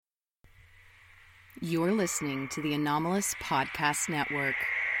You're listening to the Anomalous Podcast Network.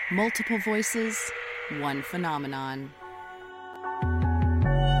 Multiple voices, one phenomenon.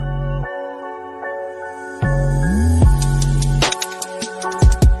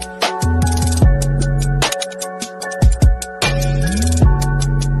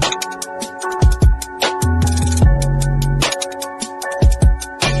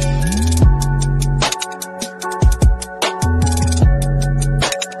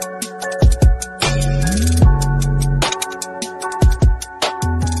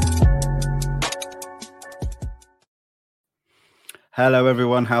 Hello,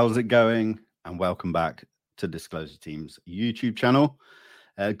 everyone. How's it going? And welcome back to Disclosure Team's YouTube channel.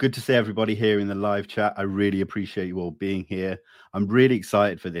 Good to see everybody here in the live chat. I really appreciate you all being here. I'm really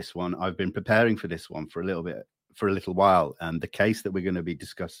excited for this one. I've been preparing for this one for a little while. And the case that we're going to be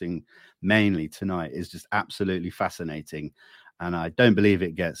discussing mainly tonight is just absolutely fascinating. And I don't believe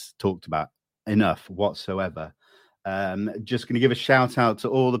it gets talked about enough whatsoever. Just going to give a shout out to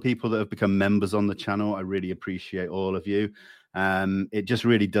all the people that have become members on the channel. I really appreciate all of you. It just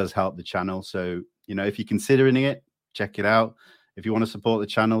really does help the channel. So, if you're considering it, check it out. If you want to support the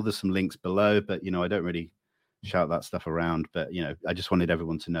channel, there's some links below, but, I don't really shout that stuff around. But, I just wanted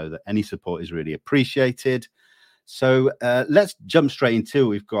everyone to know that any support is really appreciated. So let's jump straight into it.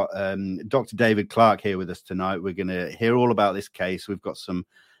 We've got Dr. David Clarke here with us tonight. We're going to hear all about this case. We've got some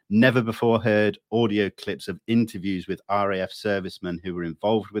never before heard audio clips of interviews with RAF servicemen who were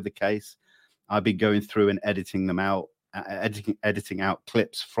involved with the case. I've been going through and editing them out. Editing out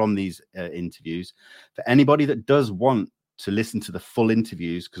clips from these interviews. For anybody that does want to listen to the full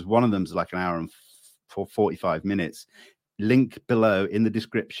interviews, because one of them is like an hour and 45 minutes, link below in the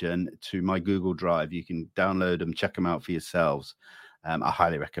description to my Google Drive. You can download them, check them out for yourselves. I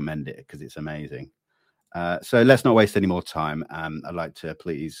highly recommend it because it's amazing. So let's not waste any more time. I'd like to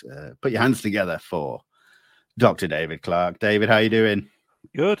please put your hands together for Dr. David Clarke. David, how are you doing?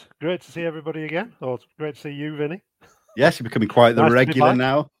 Good. Great to see everybody again. Oh, it's great to see you, Vinny. Yes, you're becoming quite the regular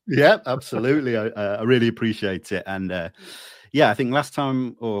now. Yeah, absolutely. I really appreciate it. And I think last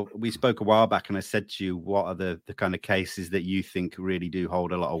time we spoke a while back and I said to you, what are the kind of cases that you think really do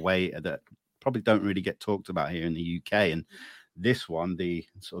hold a lot of weight that probably don't really get talked about here in the UK? And this one, the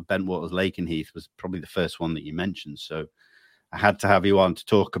sort of Bentwaters Lakenheath, was probably the first one that you mentioned. So I had to have you on to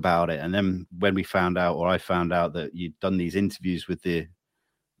talk about it. And then when I found out that you'd done these interviews with the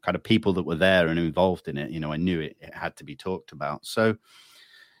kind of people that were there and involved in it, I knew it had to be talked about. So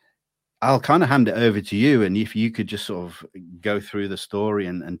I'll kind of hand it over to you. And if you could just sort of go through the story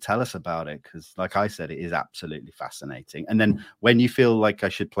and tell us about it, because like I said, it is absolutely fascinating. And then when you feel like I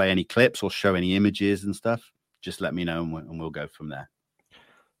should play any clips or show any images and stuff, just let me know and we'll go from there.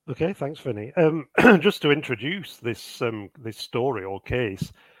 Okay, thanks, Vinny. Just to introduce this story or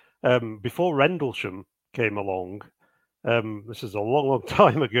case, before Rendlesham came along, this is a long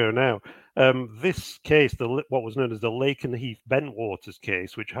time ago now. This case, what was known as the Lakenheath Bentwaters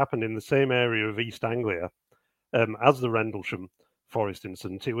case, which happened in the same area of East Anglia as the Rendlesham Forest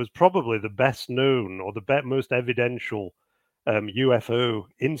incident, it was probably the best known or the most evidential UFO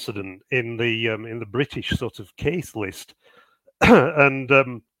incident in the British sort of case list, and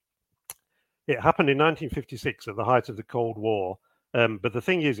it happened in 1956 at the height of the Cold War. But the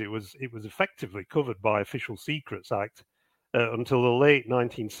thing is, it was effectively covered by Official Secrets Act until the late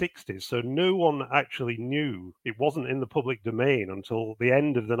 1960s. So no one actually knew. It wasn't in the public domain until the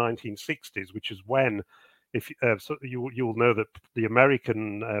end of the 1960s, which is when, you'll know that the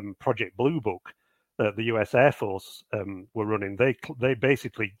American Project Blue Book, the U.S. Air Force were running. They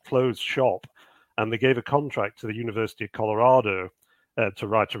basically closed shop, and they gave a contract to the University of Colorado to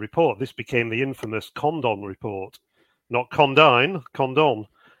write a report. This became the infamous Condon report. Not Condine, Condon.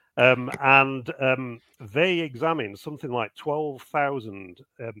 They examined something like 12,000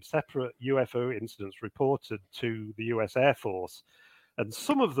 separate UFO incidents reported to the US Air Force. And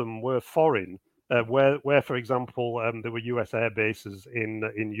some of them were foreign, where for example, there were US air bases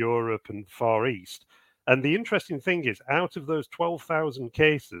in Europe and Far East. And the interesting thing is, out of those 12,000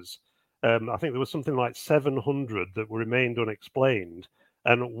 cases, I think there was something like 700 that remained unexplained.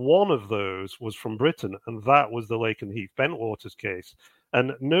 And one of those was from Britain, and that was the Lakenheath Bentwaters case.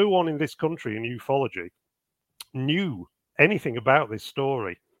 And no one in this country in ufology knew anything about this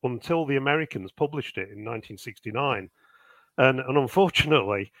story until the Americans published it in 1969. And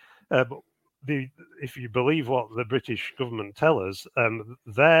unfortunately, if you believe what the British government tell us,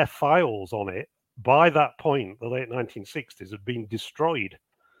 their files on it, by that point, the late 1960s, had been destroyed.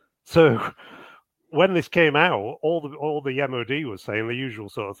 So when this came out, all the MOD was saying the usual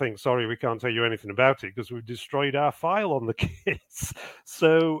sort of thing. Sorry, we can't tell you anything about it because we've destroyed our file on the case.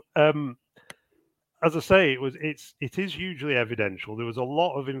 So as I say, it is hugely evidential. There was a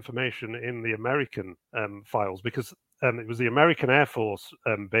lot of information in the American files because it was the American Air Force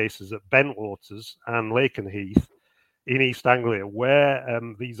bases at Bentwaters and Lakenheath in East Anglia where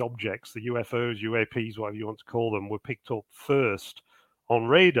these objects, the UFOs, UAPs, whatever you want to call them, were picked up first on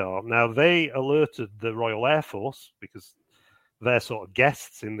radar. Now, they alerted the Royal Air Force because they're sort of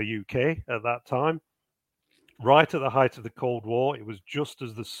guests in the UK at that time. Right at the height of the Cold War, it was just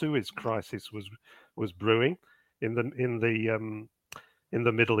as the Suez Crisis was brewing in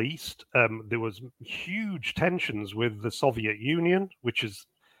the Middle East. There was huge tensions with the Soviet Union, which is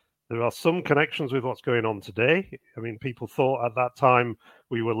there are some connections with what's going on today. I mean, people thought at that time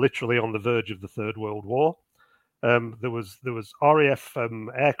we were literally on the verge of the Third World War. There was RAF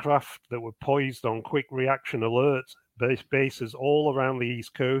aircraft that were poised on quick reaction alert bases all around the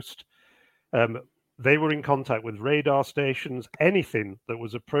East Coast. They were in contact with radar stations. Anything that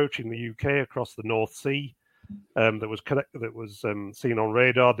was approaching the UK across the North Sea that was seen on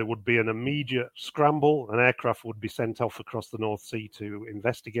radar, there would be an immediate scramble. An aircraft would be sent off across the North Sea to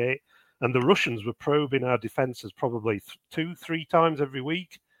investigate. And the Russians were probing our defences probably 2-3 times every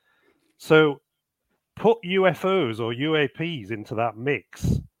week. So put UFOs or UAPs into that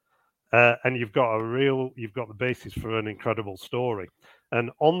mix, and you've got the basis for an incredible story. And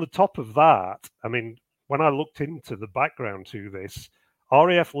on the top of that, I mean, when I looked into the background to this,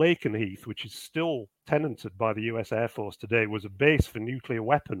 RAF Lakenheath, which is still tenanted by the US Air Force today, was a base for nuclear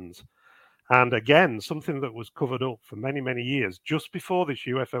weapons. And again, something that was covered up for many, many years. Just before this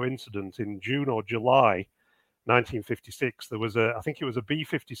UFO incident in June or July 1956, there was I think it was a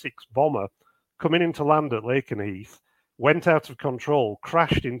B-56 bomber coming into land at Lakenheath, went out of control,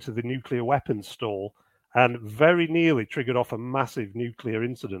 crashed into the nuclear weapons stall, and very nearly triggered off a massive nuclear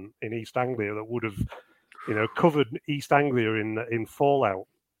incident in East Anglia that would have, covered East Anglia in fallout.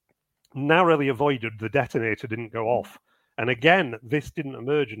 Narrowly avoided, the detonator didn't go off. And again, this didn't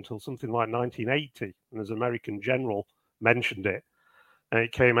emerge until something like 1980, and as American general mentioned it, and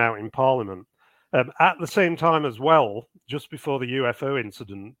it came out in Parliament. At the same time as well, just before the UFO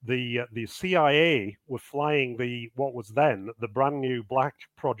incident, the CIA were flying what was then the brand new Black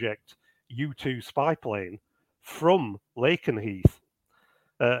Project U-2 spy plane from Lakenheath,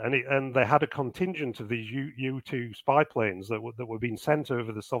 and they had a contingent of these U-2 spy planes that were being sent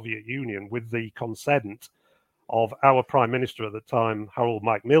over the Soviet Union with the consent of our Prime Minister at the time, Harold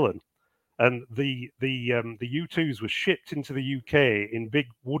Macmillan. And the U-2s were shipped into the UK in big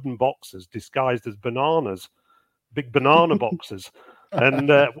wooden boxes disguised as bananas, big banana boxes.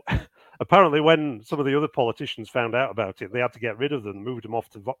 And apparently when some of the other politicians found out about it, they had to get rid of them, moved them off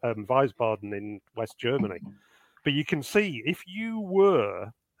to Wiesbaden in West Germany. But you can see, if you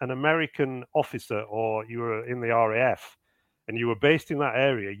were an American officer or you were in the RAF and you were based in that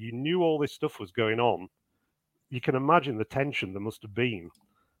area, you knew all this stuff was going on. You can imagine the tension there must have been.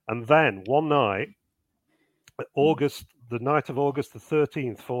 And then one night, the night of August the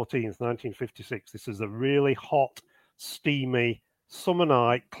 13th, 14th, 1956, this is a really hot, steamy summer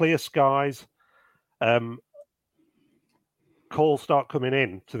night, clear skies. Calls start coming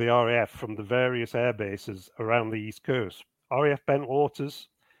in to the RAF from the various air bases around the East Coast. RAF Bentwaters,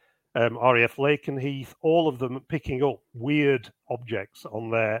 RAF Lakenheath, all of them picking up weird objects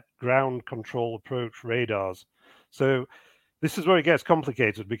on their ground control approach radars. So this is where it gets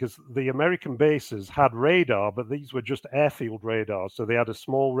complicated because the American bases had radar, but these were just airfield radars. So they had a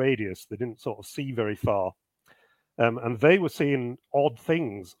small radius. They didn't sort of see very far. And they were seeing odd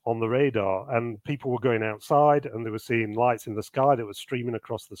things on the radar, and people were going outside and they were seeing lights in the sky that were streaming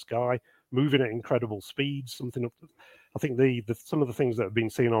across the sky, moving at incredible speeds. I think some of the things that have been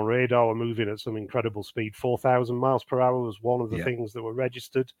seen on radar were moving at some incredible speed. 4,000 miles per hour was one of the things that were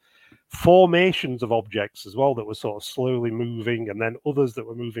registered. Formations of objects as well that were sort of slowly moving, and then others that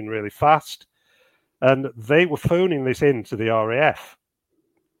were moving really fast. And they were phoning this in to the RAF.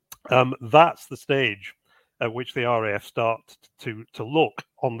 That's the stage at which the RAF start to look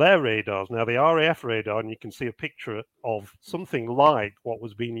on their radars. Now, the RAF radar, and you can see a picture of something like what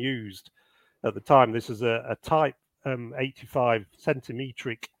was being used at the time. This is a Type 85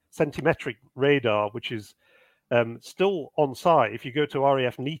 centimetric radar, which is still on site. If you go to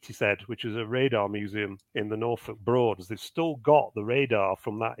RAF Neatishead, which is a radar museum in the Norfolk Broads, they've still got the radar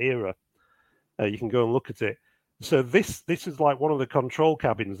from that era. You can go and look at it. So this is like one of the control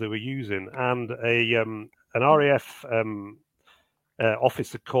cabins they were using, and an RAF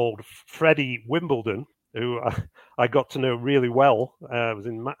officer called Freddie Wimbledon, who I got to know really well. I was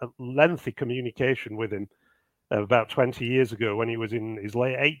in lengthy communication with him about 20 years ago when he was in his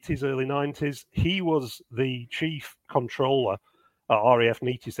late 80s, early 90s. He was the chief controller RAF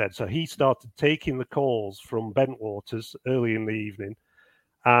Neatishead. So he started taking the calls from Bentwaters early in the evening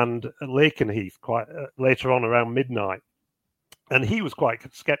and Lakenheath quite later on around midnight. And he was quite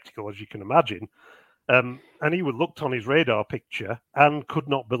sceptical, as you can imagine. And he looked on his radar picture and could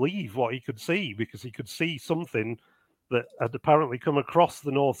not believe what he could see, because he could see something that had apparently come across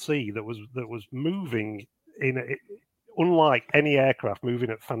the North Sea that was moving unlike any aircraft, moving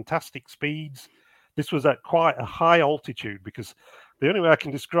at fantastic speeds. This was at quite a high altitude, because the only way I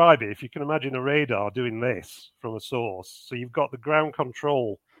can describe it, if you can imagine a radar doing this from a source, so you've got the ground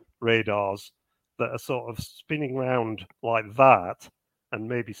control radars that are sort of spinning around like that and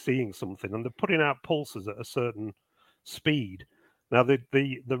maybe seeing something, and they're putting out pulses at a certain speed. Now, the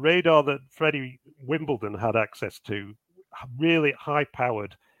radar that Freddie Wimbledon had access to, really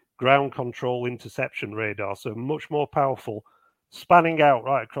high-powered ground control interception radar, so much more powerful, spanning out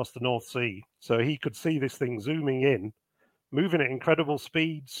right across the North Sea. So he could see this thing zooming in, moving at incredible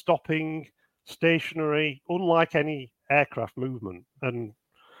speed, stopping, stationary, unlike any aircraft movement. And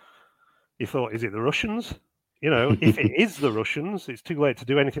he thought, is it the Russians? You know, if it is the Russians, it's too late to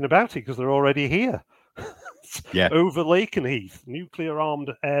do anything about it because they're already here. Yeah. Over Lakenheath,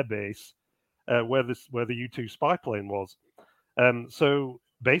 nuclear-armed airbase, where the U-2 spy plane was. So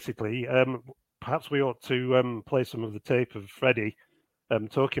basically, perhaps we ought to play some of the tape of Freddie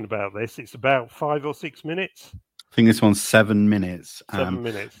talking about this. It's about 5 or 6 minutes. I think this one's 7 minutes. 7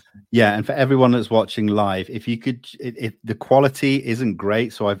 minutes. Yeah, and for everyone that's watching live, if you could, if the quality isn't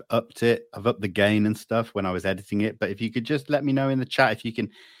great, so I've upped it, I've upped the gain and stuff when I was editing it. But if you could just let me know in the chat if you can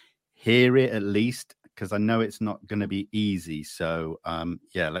hear it at least, because I know it's not going to be easy. So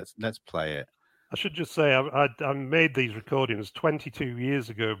yeah, let's play it. I should just say I made these recordings 22 years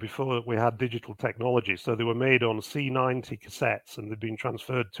ago, before we had digital technology. So they were made on C90 cassettes and they've been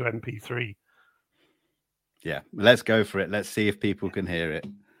transferred to MP3. Yeah, let's go for it. Let's see if people can hear it.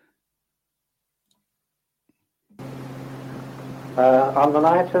 On the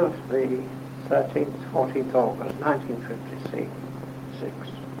night of the 13th, 14th August 1956,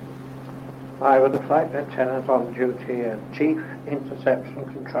 I was a flight lieutenant on duty as Chief Interception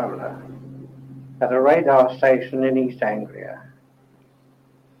Controller at a radar station in East Anglia.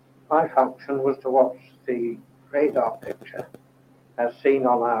 My function was to watch the radar picture as seen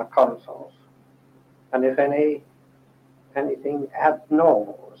on our consoles, and if anything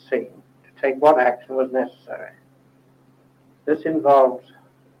abnormal was seen, to take what action was necessary. This involved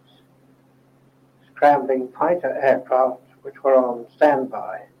scrambling fighter aircraft which were on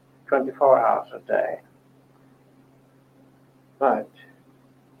standby 24 hours a day. Right.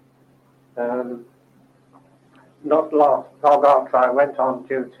 Not long after I went on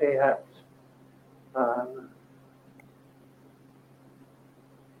duty at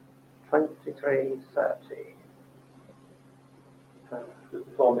 23:30.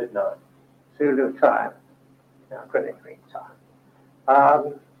 Before midnight. Zulu time, Greenwich Mean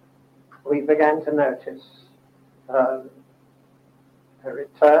Time. We began to notice a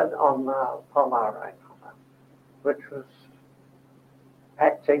return on our right corner, which was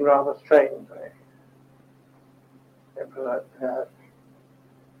acting rather strangely. It was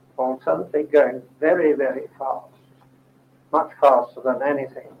alternately going very, very fast, much faster than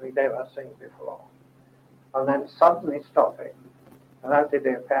anything we'd ever seen before, and then suddenly stopping, without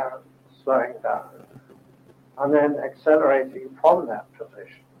any apparent slowing down, and then accelerating from that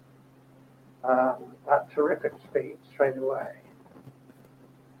position at terrific speed straight away.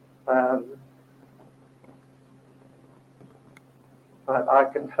 I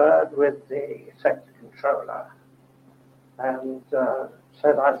conferred with the sector controller and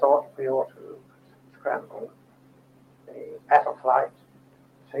said I thought we ought to scramble the battle flight,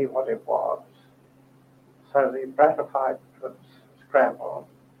 see what it was. So the battle flight was scrambled.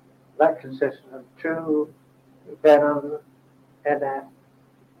 That consisted of 2 Venom NF2s.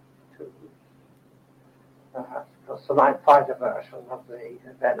 That's the light fighter version of the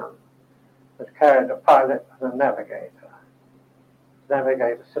Venom that carried a pilot and a navigator. The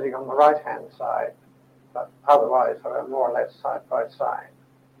navigator sitting on the right-hand side, but otherwise they were more or less side by side.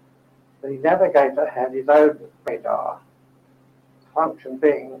 The navigator had his own radar, function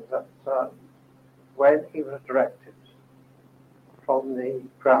being that when he was directed from the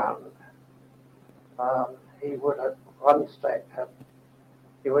ground, he would at one stage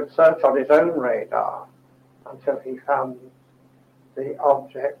he would search on his own radar until he found the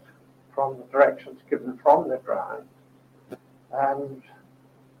object from the directions given from the ground, and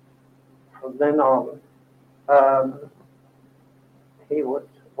from then on he would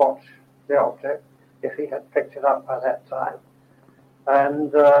watch the object if he had picked it up by that time,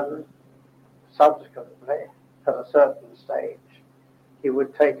 and subsequently at a certain stage he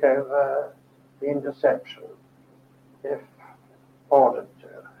would take over the interception if ordered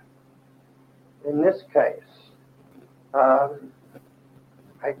to. In this case,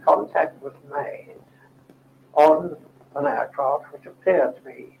 a contact was made on an aircraft which appeared to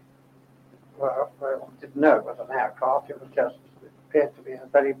be, well, didn't know it was an aircraft, it appeared to be a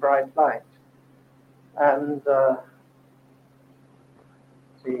very bright light. And the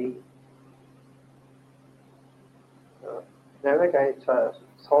navigator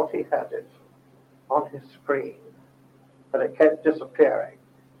thought he had it on his screen, but it kept disappearing.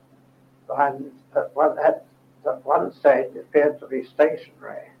 And at one stage it appeared to be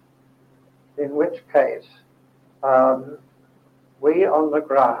stationary, in which case we on the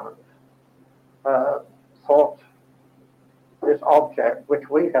ground thought this object, which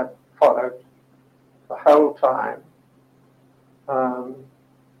we had followed the whole time,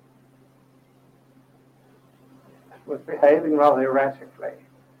 was behaving rather erratically.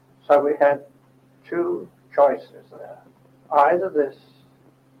 So we had two choices there. Either this,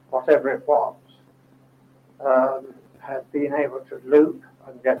 whatever it was, had been able to loop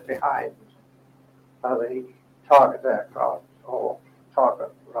and get behind the target aircraft, or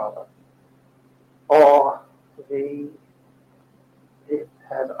target rather, or it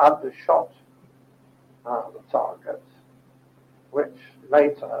had undershot the target, which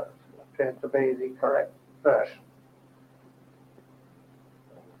later appeared to be the correct version.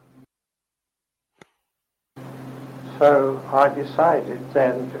 So I decided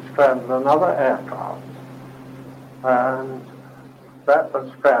then to scramble another aircraft, and that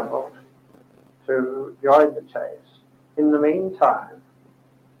was scrambled to join the chase. In the meantime,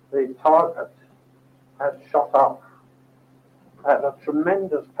 the target had shot up at a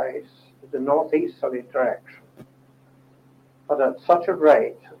tremendous pace in the northeasterly direction, but at such a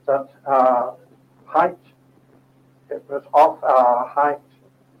rate that our height, it was off our height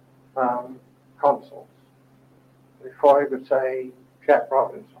consoles before you could say Jack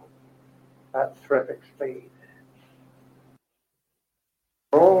Robinson at terrific speed.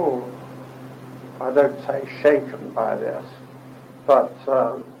 All, I don't say shaken by this, but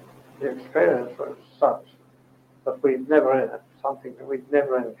the experience was such that something that we'd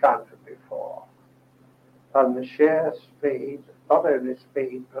never encountered before. And the sheer speed, not only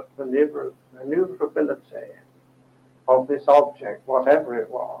speed, but maneuverability of this object, whatever it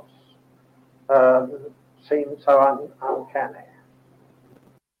was, seemed so uncanny.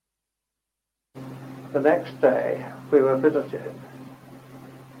 The next day, we were visited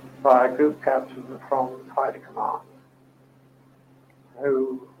by a group captain from Fighter Command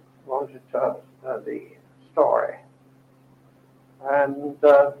who wanted to know the story. And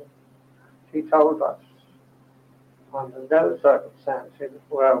he told us, under no circumstances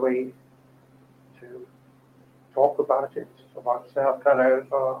were we to talk about it amongst our fellows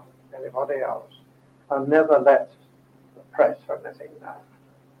or anybody else, and never let the press or anything know.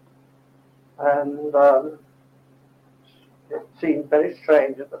 And it seemed very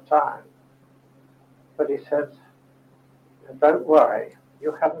strange at the time, but he said, don't worry,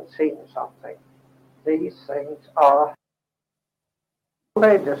 you haven't seen something. These things are,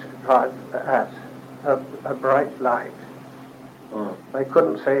 they described as a bright light. They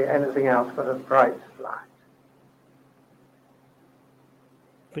couldn't see anything else but a bright light.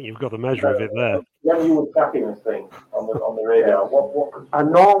 I think you've got the measure of it there. When you were tracking this thing on the radar, what could a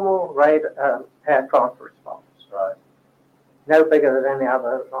normal aircraft response, right? No bigger than any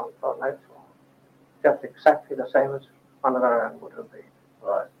other on notes, just exactly the same as one of our own would have been.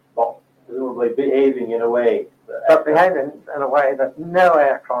 Right, but presumably behaving in a way. But behaving in a way that no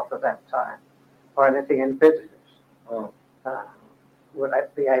aircraft at that time, or anything in business, would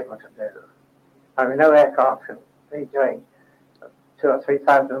be able to do. I mean, no aircraft can be doing 2,000 or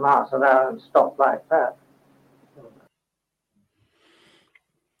 3,000 miles an hour and stop like that.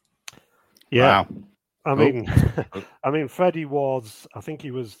 Yeah. Wow. I mean, Freddie was, I think he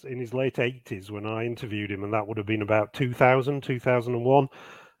was in his late 80s when I interviewed him, and that would have been about 2001.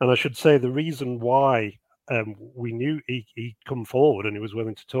 And I should say the reason why we knew he'd come forward and he was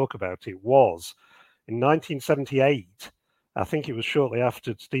willing to talk about it was in 1978, I think it was shortly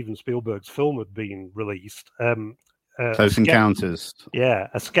after Steven Spielberg's film had been released. Close Encounters. Yeah,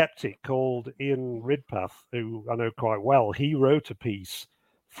 a skeptic called Ian Ridpath, who I know quite well, he wrote a piece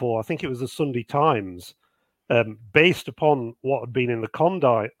for, I think it was the Sunday Times, based upon what had been in the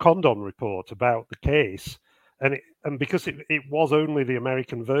Condon report about the case. And because it was only the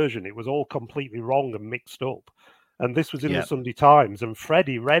American version, it was all completely wrong and mixed up. And this was in the Sunday Times, and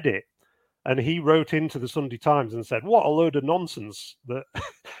Freddie read it. And he wrote into the Sunday Times and said, what a load of nonsense. That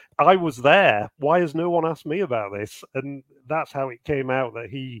I was there. Why has no one asked me about this? And that's how it came out that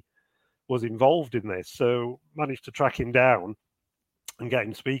he was involved in this. So managed to track him down and get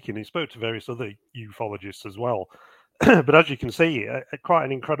him speaking. He spoke to various other ufologists as well. But as you can see, quite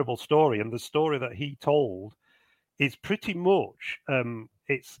an incredible story. And the story that he told is pretty much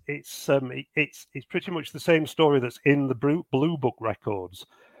it's pretty much the same story that's in the Blue Book records.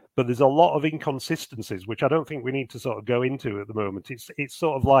 But there's a lot of inconsistencies, which I don't think we need to sort of go into at the moment. It's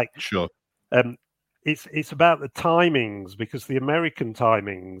sort of like Sure. It's about the timings, because the American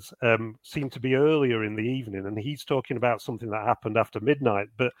timings seem to be earlier in the evening, and he's talking about something that happened after midnight.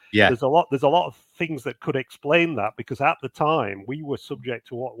 But there's a lot of things that could explain that, because at the time we were subject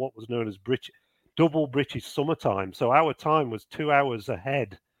to what was known as double British summertime. So our time was 2 hours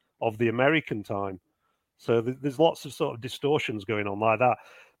ahead of the American time. So there's lots of sort of distortions going on like that.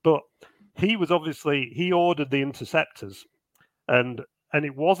 But he ordered the interceptors, and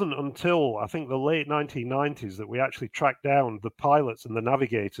it wasn't until, I think, the late 1990s that we actually tracked down the pilots and the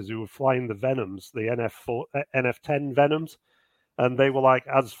navigators who were flying the Venoms, the NF-10 Venoms. And they were like,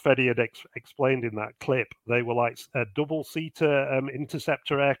 as Freddie had explained in that clip, they were like a double-seater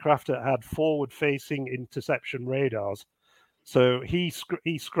interceptor aircraft that had forward-facing interception radars. So he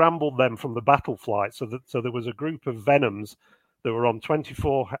scrambled them from the battle flight. So there was a group of Venoms that were on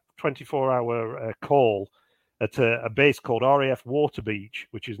 24-hour call at a base called RAF Waterbeach,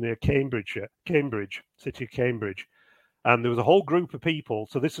 which is near Cambridge, city of Cambridge. And there was a whole group of people.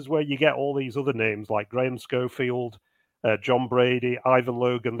 So this is where you get all these other names like Graham Schofield, John Brady, Ivan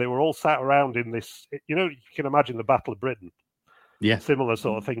Logan. They were all sat around in this, you can imagine the Battle of Britain. Yeah. Similar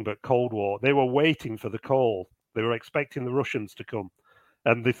sort of thing, but Cold War. They were waiting for the call. They were expecting the Russians to come.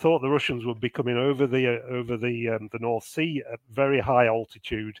 And they thought the Russians would be coming over the North Sea at very high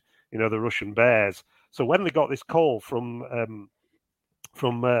altitude, the Russian Bears. So when they got this call from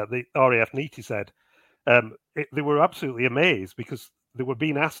the RAF NETISED, they were absolutely amazed, because they were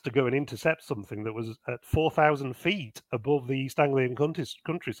being asked to go and intercept something that was at 4,000 feet above the East Anglian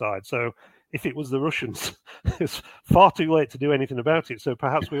countryside. So if it was the Russians, it's far too late to do anything about it. So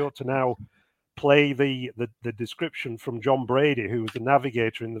perhaps we ought to now play the description from John Brady, who was the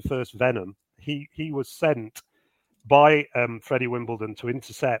navigator in the first Venom. He was sent by Freddie Wimbledon to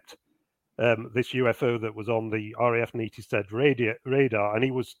intercept this UFO that was on the RAF NETISED radar, and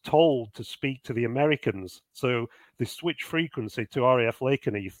he was told to speak to the Americans. So they switched frequency to RAF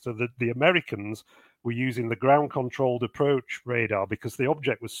Lakenheath, so that the Americans were using the ground-controlled approach radar, because the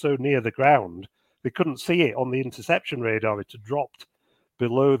object was so near the ground, they couldn't see it on the interception radar. It had dropped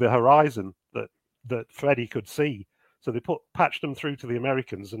below the horizon that Freddie could see. So they patched them through to the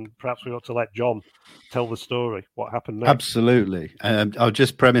Americans, and perhaps we ought to let John tell the story, what happened next. Absolutely. I'll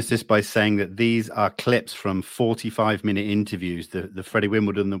just premise this by saying that these are clips from 45-minute interviews, the Freddie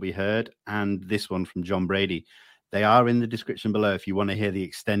Wimbledon that we heard, and this one from John Brady. They are in the description below if you want to hear the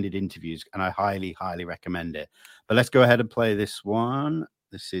extended interviews, and I highly, highly recommend it. But let's go ahead and play this one.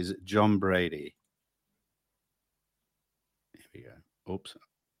 This is John Brady. Here we go. Oops.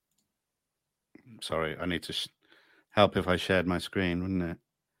 Sorry, I need to help if I shared my screen, wouldn't it?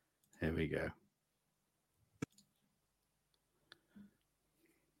 Here we go.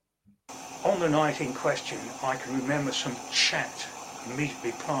 On the night in question, I can remember some chat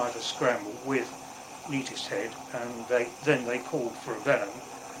immediately prior to scramble with NETISED, and then they called for a Venom,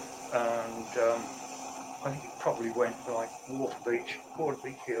 and I think it probably went like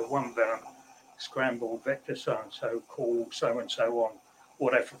Waterbeach here, one Venom, scramble, vector so-and-so, call so-and-so on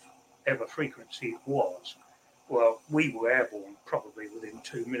whatever frequency it was. Well, we were airborne probably within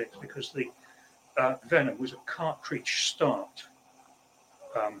 2 minutes, because the Venom was a cartridge startup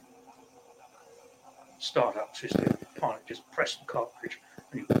system. The pilot just pressed the cartridge,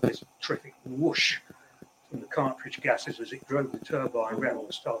 and you got this terrific whoosh from the cartridge gases as it drove the turbine around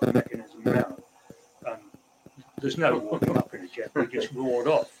the starter mechanism round. There's no warming up in a jet; we just roared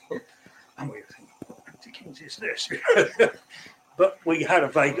off, and we were thinking, "What the dickens is this?" But we had a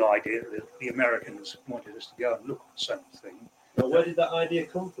vague idea that the Americans wanted us to go and look at something. Now, where did that idea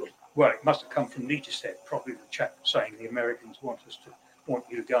come from? Well, it must have come from NETISED, probably the chap saying the Americans want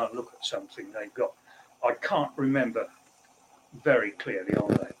you to go and look at something they've got. I can't remember very clearly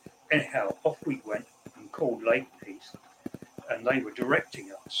on that. Anyhow, off we went and called Lakenheath, and they were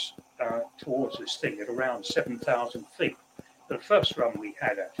directing us towards this thing at around 7,000 feet. The first run we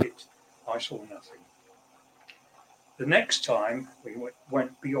had at it, I saw nothing. The next time we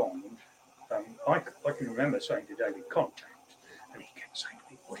went beyond, I can remember saying to David, "Contact," and he kept saying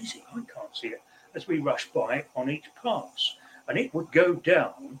to me, "What is it? I can't see it," as we rushed by on each pass. And it would go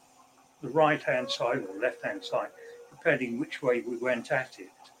down the right-hand side or left-hand side, depending which way we went at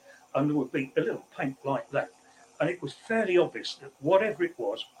it. and there would be a little paint like that. And it was fairly obvious that whatever it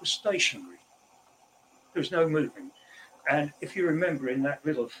was stationary. There was no movement. And if you remember in that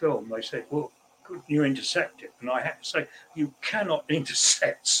little film, they said, well, couldn't you intercept it? And I had to say, you cannot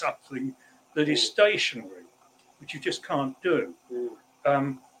intercept something that is stationary, which you just can't do.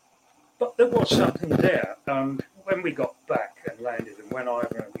 But there was something there. And when we got back and landed, and when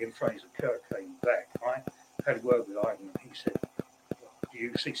Ivan and Fraser Clarke came back, I had a word with Ivan, and he said, do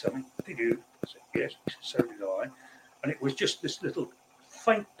you see something? Did you? I said, yes. He said, so did I. And it was just this little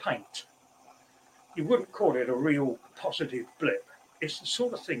faint paint. You wouldn't call it a real positive blip. It's the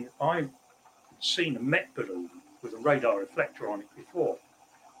sort of thing I've seen a Met balloon with a radar reflector on it before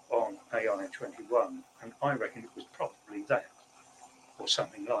on AI-21, and I reckon it was probably that or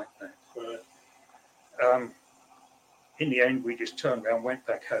something like that. In the end, we just turned around, went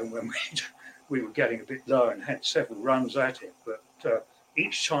back home when we were getting a bit low and had several runs at it. But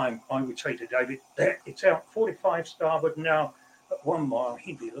each time I would say to David, there, it's out 45 starboard now at 1 mile.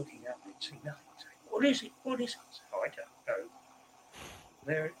 He'd be looking at me and see nothing. He'd say, what is it? What is it? I don't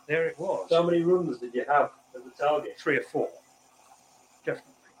know. There it was. So how many runs did you have at the target? 3 or 4,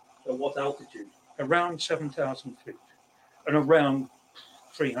 definitely. So what altitude? Around 7,000 feet and around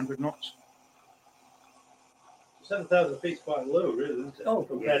 300 knots. 7,000 feet is quite low, really, isn't it? Oh,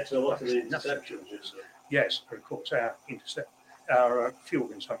 compared to a lot of the interceptions. Yes, but of course our fuel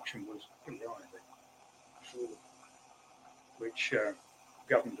consumption was pretty high there, which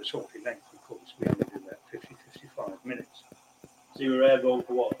governed the sortie length. Of course, we only did about 50-55 minutes. So you were airborne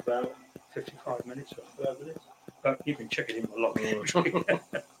for what, about 55 minutes? 5 minutes? But you can check it in the log.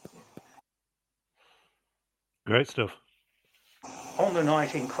 Great stuff. On the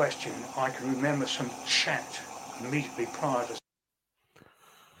night in question, I can remember some chat immediately prior to.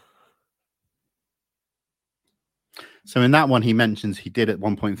 So in that one, he mentions he did at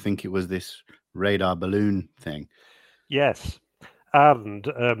one point think it was this radar balloon thing. Yes. And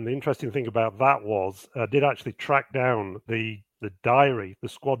the interesting thing about that was I did actually track down the diary, the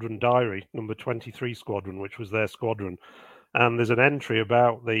squadron diary, number 23 squadron, which was their squadron. And there's an entry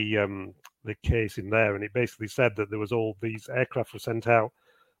about the case in there, and it basically said that there was all these aircraft were sent out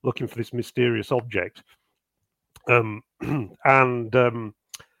looking for this mysterious object.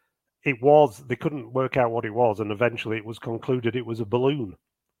 It was, they couldn't work out what it was, and eventually it was concluded it was a balloon.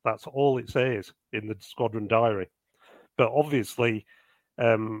 That's all it says in the squadron diary. But obviously,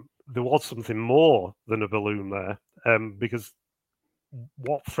 there was something more than a balloon there, because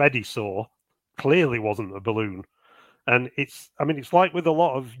what Freddie saw clearly wasn't a balloon. And it's like with a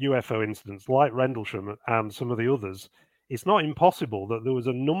lot of UFO incidents, like Rendlesham and some of the others, it's not impossible that there was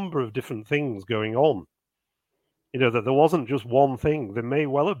a number of different things going on. You know, that there wasn't just one thing. There may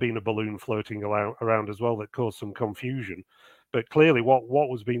well have been a balloon floating around as well that caused some confusion. But clearly what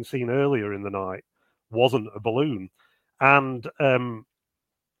was being seen earlier in the night wasn't a balloon. And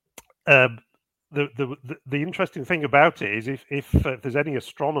the interesting thing about it is if there's any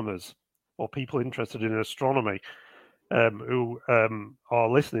astronomers or people interested in astronomy who are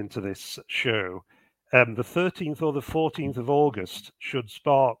listening to this show, the 13th or the 14th of August should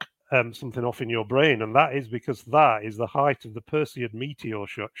spark something off in your brain, and that is because that is the height of the Perseid meteor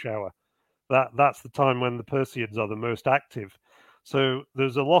shower. That's the time when the Perseids are the most active. So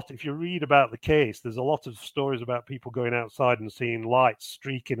there's a lot, if you read about the case, there's a lot of stories about people going outside and seeing lights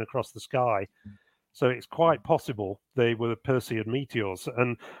streaking across the sky. So it's quite possible they were Perseid meteors.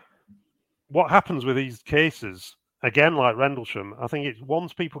 And what happens with these cases, again, like Rendlesham, I think it's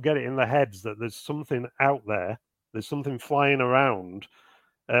once people get it in their heads that there's something out there, there's something flying around,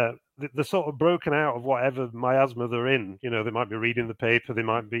 they're sort of broken out of whatever miasma they're in. You know, they might be reading the paper, they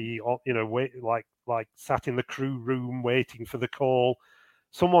might be, you know, like sat in the crew room waiting for the call.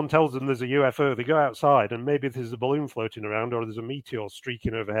 Someone tells them there's a UFO, they go outside, and maybe there's a balloon floating around or there's a meteor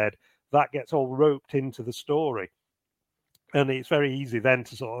streaking overhead. That gets all roped into the story. And it's very easy then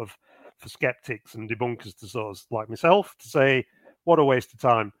to sort of, for skeptics and debunkers to sort of, like myself, to say, what a waste of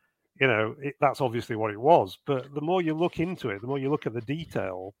time. You know, that's obviously what it was. But the more you look into it, the more you look at the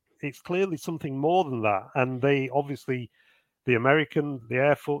detail, it's clearly something more than that. And they obviously, the American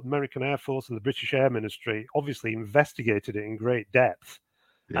Air Force and the British Air Ministry obviously investigated it in great depth.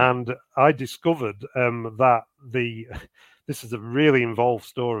 Yeah. And I discovered that this is a really involved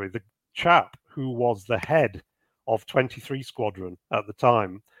story. The chap who was the head of 23 Squadron at the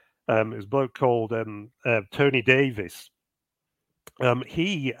time, it was a bloke called Tony Davis.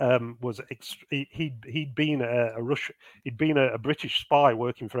 He'd been a British spy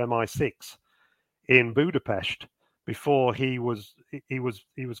working for MI6 in Budapest before he was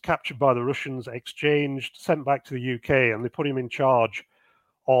captured by the Russians, exchanged, sent back to the UK, and they put him in charge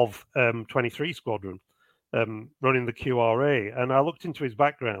of 23 Squadron, running the QRA. And I looked into his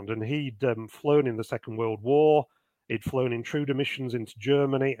background, and he'd flown in the Second World War. He'd flown intruder missions into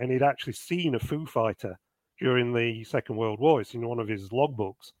Germany, and he'd actually seen a Foo Fighter during the Second World War. It's in one of his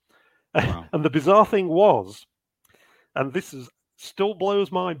logbooks. Wow. And the bizarre thing was, and this is still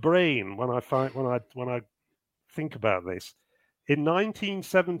blows my brain when I think about this. In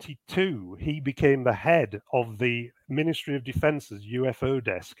 1972, he became the head of the Ministry of Defence's UFO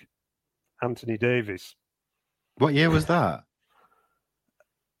desk, Anthony Davis. What year was that?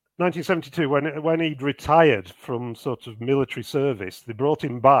 1972, when he'd retired from sort of military service, they brought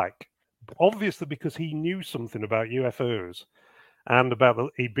him back, obviously because he knew something about UFOs and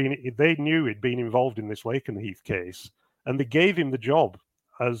about they knew he'd been involved in this Lakenheath case, and they gave him the job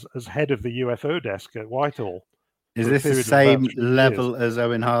as head of the UFO desk at Whitehall. Is this the same level as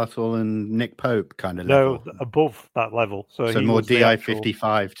Owen Hartwell and Nick Pope kind of level? No, above that level. So he more was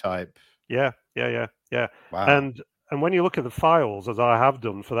DI-55 type. Yeah. Wow. And when you look at the files, as I have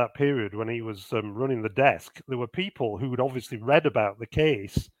done for that period when he was running the desk, there were people who had obviously read about the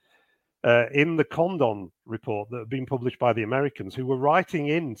case in the Condon report that had been published by the Americans, who were writing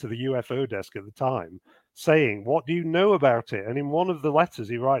into the UFO desk at the time saying, "What do you know about it?" And in one of the letters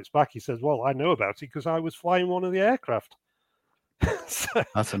he writes back, he says, "Well, I know about it because I was flying one of the aircraft." So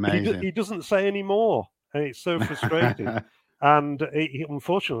that's amazing. He doesn't say any more, and it's so frustrating. And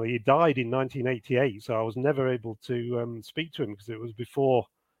unfortunately, he died in 1988, so I was never able to speak to him because it was before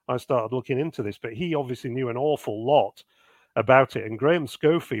I started looking into this. But he obviously knew an awful lot about it. And Graham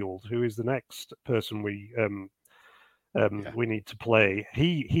Schofield, who is the next person we need to play,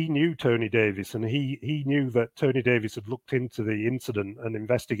 he knew Tony Davis, and he knew that Tony Davis had looked into the incident and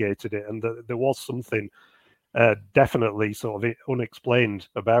investigated it, and that there was something definitely sort of unexplained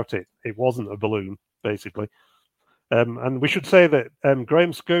about it. It wasn't a balloon, basically. And we should say that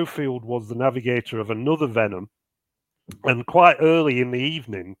Graham Schofield was the navigator of another Venom, and quite early in the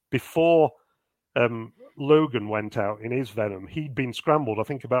evening, before Logan went out in his Venom, he'd been scrambled, I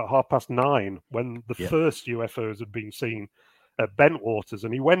think about 9:30, when the first UFOs had been seen at Bentwaters,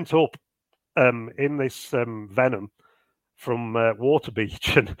 and he went up in this Venom from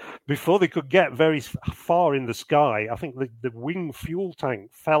Waterbeach, and before they could get very far in the sky, I think the wing fuel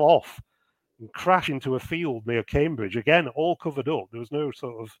tank fell off and crashed into a field near Cambridge. Again, all covered up. There was no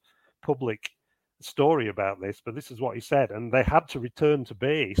sort of public story about this, but this is what he said. And they had to return to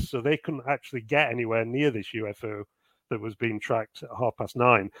base, so they couldn't actually get anywhere near this UFO that was being tracked at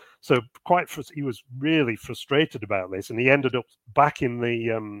 9:30. So he was really frustrated about this, and he ended up back in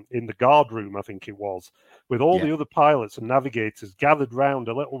the guard room, I think it was, with all the other pilots and navigators gathered round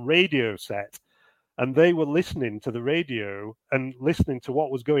a little radio set. And they were listening to the radio and listening to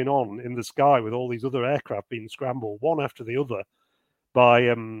what was going on in the sky with all these other aircraft being scrambled one after the other by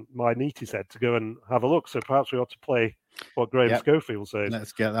my Neaty said to go and have a look. So perhaps we ought to play what Graham Schofield says.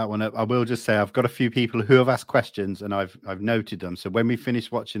 Let's get that one up. I will just say I've got a few people who have asked questions, and I've noted them. So when we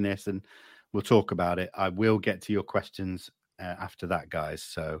finish watching this and we'll talk about it, I will get to your questions after that, guys.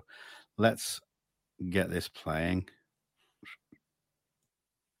 So let's get this playing.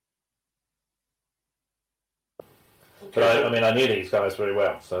 But I knew these guys very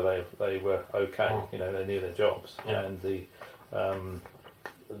well, so they were okay. You know, they knew their jobs, and the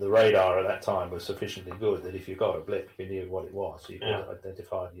radar at that time was sufficiently good that if you got a blip, you knew what it was. You could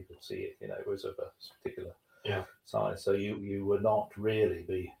identify it, you could see it. You know, it was of a particular size, so you would not really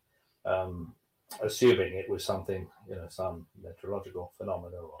be assuming it was something, you know, some meteorological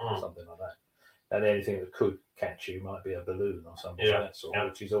phenomena or something like that. And anything that could catch you might be a balloon or something of that sort,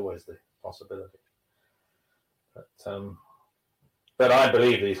 which is always the possibility. But I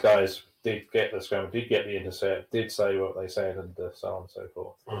believe these guys did get the scramble, did get the intercept, did say what they said, and so on and so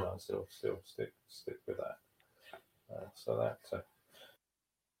forth. And I still stick with that.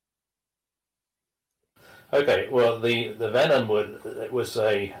 Okay. Well, the Venom was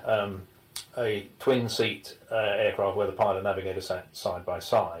a twin seat aircraft where the pilot and navigator sat side by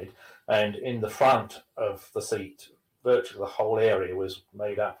side, and in the front of the seat, virtually the whole area was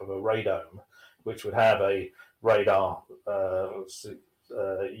made up of a radome, which would have a radar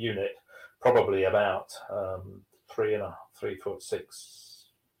unit, probably about 3.6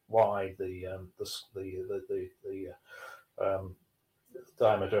 wide. The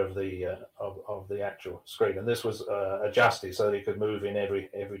diameter of the actual screen, and this was adjusted so that it could move in every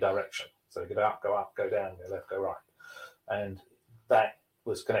direction. So it could go up, go down, go left, go right, and that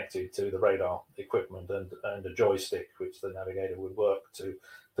was connected to the radar equipment and a joystick which the navigator would work to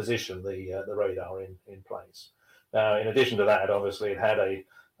position the radar in place. Now, in addition to that, obviously it had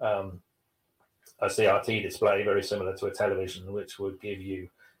a CRT display, very similar to a television, which would give you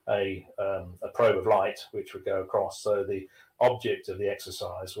a probe of light which would go across. So the object of the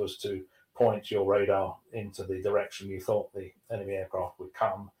exercise was to point your radar into the direction you thought the enemy aircraft would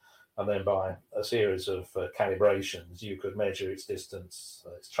come, and then by a series of calibrations you could measure its distance,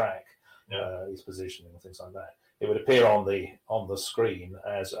 its track, its positioning, and things like that. It would appear on the screen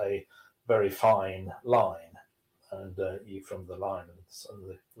as a very fine line, and you, from the line and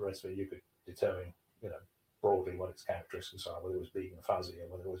the rest of it, you could determine, broadly what its characteristics are, whether it was big and fuzzy or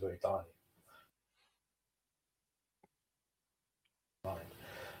whether it was very tiny.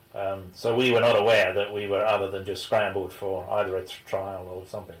 So we were not aware that we were other than just scrambled for either a trial or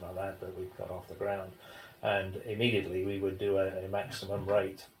something like that we got off the ground, and immediately we would do a maximum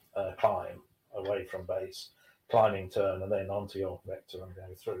rate climb away from base, climbing turn, and then onto your vector and go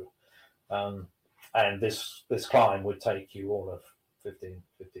through. And this climb would take you all of 15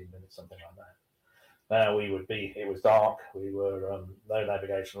 minutes, something like that. Now it was dark, we were no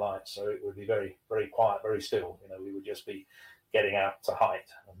navigation lights, so it would be very, very quiet, very still. We would just be getting out to height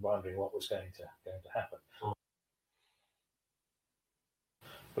and wondering what was going to happen.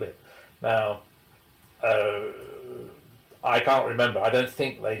 Brilliant. Now, I can't remember. I don't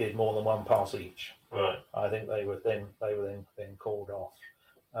think they did more than one pass each. Right. I think they were then called off.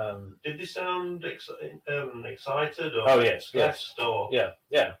 Did they sound excited? Or oh yes. Or yeah.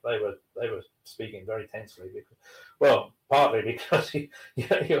 They were speaking very tensely. Partly because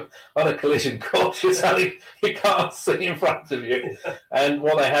you're on a collision course, you can't see in front of you, and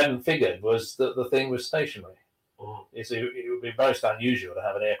what they hadn't figured was that the thing was stationary. It would be most unusual to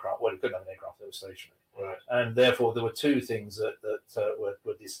have an aircraft. Well, you couldn't have an aircraft that was stationary, right? And therefore there were two things that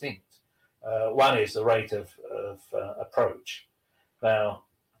were distinct. One is the rate of approach. Now,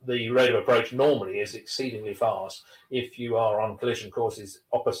 the rate of approach normally is exceedingly fast if you are on collision courses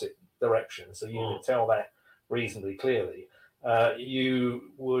opposite directions, so you can tell that reasonably clearly.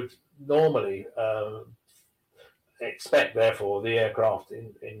 You would normally expect, therefore, the aircraft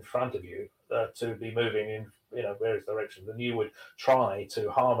in front of you to be moving in various directions, and you would try to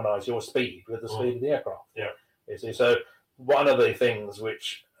harmonise your speed with the speed of the aircraft. Yeah. You see, so one of the things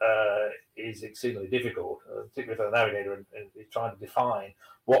which is exceedingly difficult, particularly for the navigator, and trying to define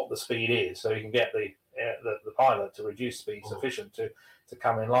what the speed is, so you can get the pilot to reduce speed sufficient to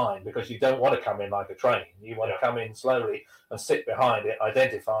come in line, because you don't want to come in like a train. You want to come in slowly and sit behind it,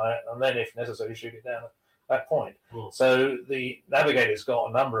 identify it, and then, if necessary, shoot it down at that point. So the navigator's got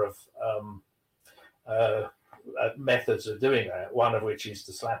a number of methods of doing that, one of which is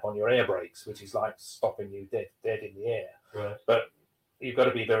to slap on your air brakes, which is like stopping you dead in the air. Right. But you've got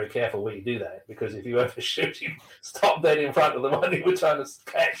to be very careful when you do that, because if you overshoot, you stop dead in front of the one you were trying to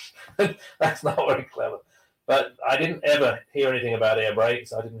catch. That's not very clever. But I didn't ever hear anything about air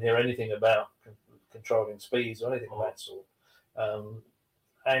brakes. I didn't hear anything about controlling speeds or anything of that sort.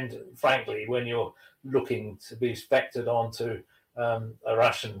 And frankly, when you're looking to be vectored onto a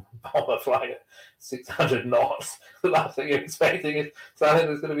Russian bomber flying at 600 knots, the last thing you're expecting is something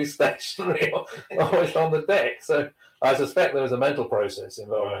that's going to be stationary or almost on the deck. So I suspect there was a mental process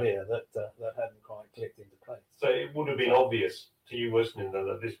involved here that hadn't quite clicked into place. So it would have been obvious to you listening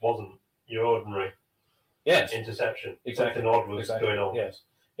that this wasn't your ordinary interception. Exactly. Something odd was going on.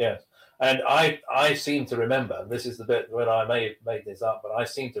 Yes. And I seem to remember, this is the bit where I may have made this up, but I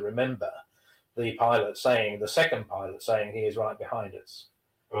seem to remember the second pilot saying he is right behind us.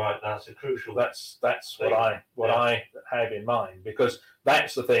 Right, that's a crucial. That's what I have in mind, because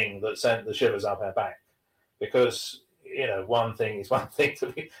that's the thing that sent the shivers up our back. Because one thing is one thing to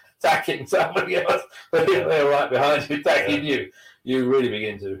be attacking somebody else, but if they're right behind you attacking you, you really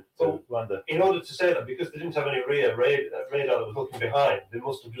begin to wonder. In order to say that, because they didn't have any rear radar that was looking behind, they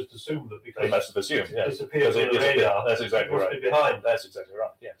must have just assumed that because they must have assumed, it disappeared on the radar. That's exactly right. Be behind. That's exactly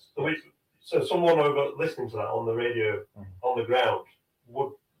right. Yes. So someone over listening to that on the radio on the ground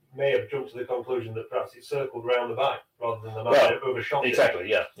may have jumped to the conclusion that perhaps it circled round the back rather than the man overshot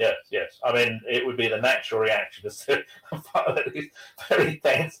exactly, it. Yes. I mean, it would be the natural reaction to see a pilot who's very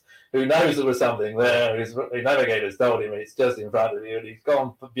tense, who knows there was something there, his navigator's told him it's just in front of you, and he's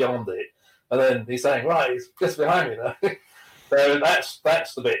gone beyond it, and then he's saying, right, it's just behind me now. So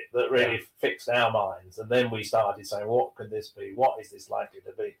that's the bit that really fixed our minds, and then we started saying, what could this be? What is this likely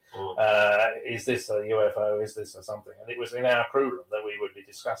to be? Is this a UFO? Is this a something? And it was in our crew room that we would be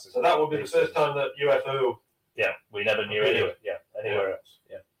discussing. So that would be the first time that UFO. Yeah, we never knew anywhere else.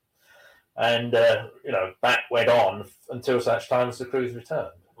 Yeah, and that went on until such time as the crews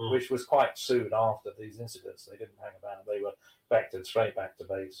returned, which was quite soon after these incidents. They didn't hang about; they were vectored straight back to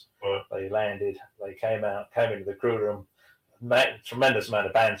base. They landed. They came into the crew room. tremendous amount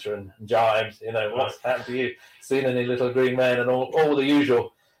of banter and jibes. What's happened to you? Seen any little green men and all the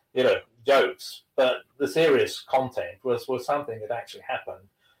usual, jokes. But the serious content was something that actually happened,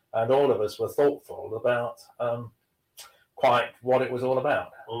 and all of us were thoughtful about quite what it was all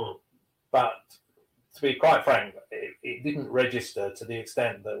about. But to be quite frank, it didn't register to the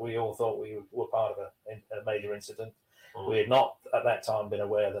extent that we all thought we were part of a major incident. We had not at that time been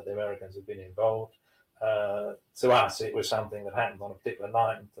aware that the Americans had been involved. To us, it was something that happened on a particular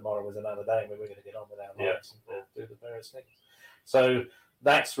night, and tomorrow was another day, and we were going to get on with our lives and do the various things. So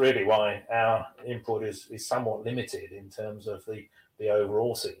that's really why our input is somewhat limited in terms of the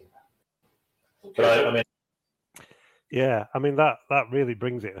overall scene. But that really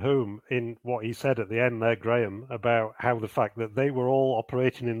brings it home in what he said at the end there, Graham, about how the fact that they were all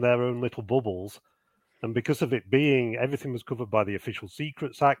operating in their own little bubbles. And because of it being, everything was covered by the Official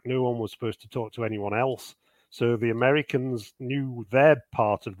Secrets Act, no one was supposed to talk to anyone else. So the Americans knew their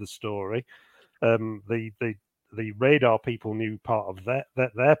part of the story. The radar people knew part of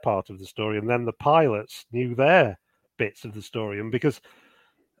their part of the story, and then the pilots knew their bits of the story. And because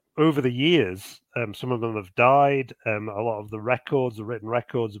over the years, some of them have died, a lot of the written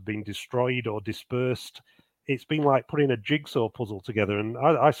records have been destroyed or dispersed. It's been like putting a jigsaw puzzle together. And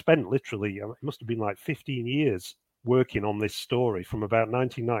I spent literally, it must have been like 15 years working on this story from about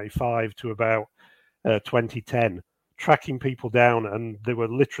 1995 to about 2010, tracking people down. And they were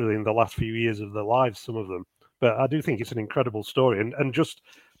literally in the last few years of their lives, some of them. But I do think it's an incredible story. And just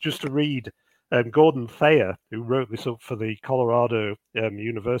to read, Gordon Thayer, who wrote this up for the Colorado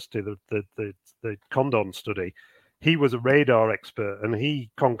University, the Condon study, he was a radar expert, and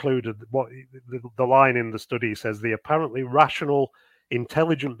he concluded what the line in the study says: the apparently rational,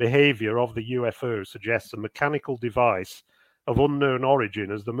 intelligent behavior of the UFO suggests a mechanical device of unknown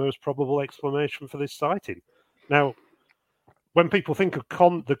origin as the most probable explanation for this sighting. Now, when people think of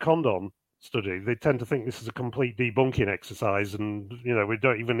the Condon study, they tend to think this is a complete debunking exercise, and we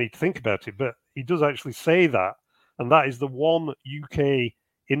don't even need to think about it. But he does actually say that, and that is the one UK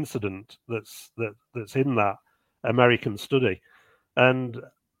incident that's in that American study. And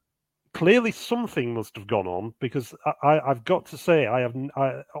clearly something must have gone on, because I've got to say, in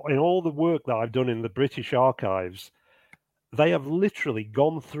all the work that I've done in the British archives, they have literally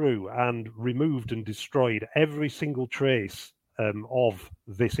gone through and removed and destroyed every single trace of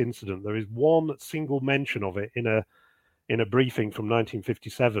this incident. There is one single mention of it in a briefing from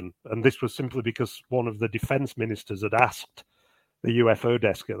 1957, and this was simply because one of the defense ministers had asked the UFO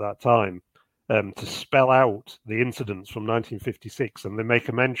desk at that time to spell out the incidents from 1956, and they make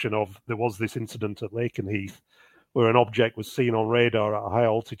a mention of there was this incident at Lakenheath where an object was seen on radar at a high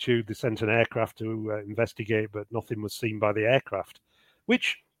altitude. They sent an aircraft to investigate, but nothing was seen by the aircraft,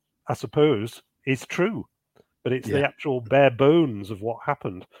 which I suppose is true, but it's the actual bare bones of what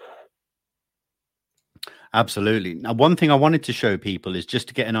happened. Absolutely. Now, one thing I wanted to show people is just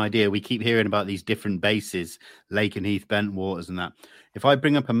to get an idea. We keep hearing about these different bases, Lakenheath, Bentwaters, and that. If I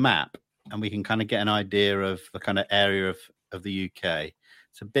bring up a map and we can kind of get an idea of the kind of area of the UK,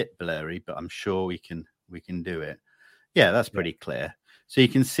 it's a bit blurry, but I'm sure we can do it. Yeah, that's pretty clear. So you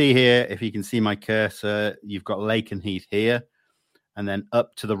can see here, if you can see my cursor, you've got Lakenheath here, and then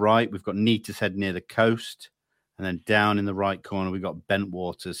up to the right, we've got Neatishead near the coast. And then down in the right corner, we've got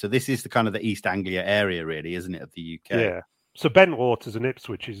Bentwaters. So this is the kind of the East Anglia area, really, isn't it, of the UK? Yeah. So Bentwaters and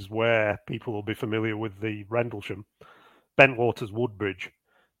Ipswich is where people will be familiar with the Rendlesham. Bentwaters Woodbridge,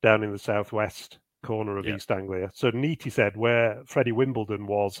 down in the southwest corner of East Anglia. So Neatishead, where Freddie Wimbledon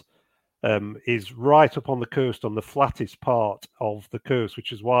was, is right up on the coast, on the flattest part of the coast,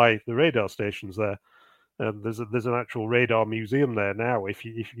 which is why the radar station's there. There's an actual radar museum there now. If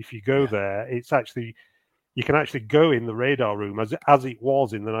you go there, it's actually... You can actually go in the radar room as it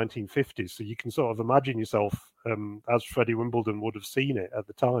was in the 1950s. So you can sort of imagine yourself as Freddie Wimbledon would have seen it at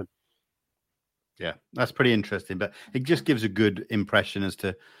the time. Yeah, that's pretty interesting. But it just gives a good impression as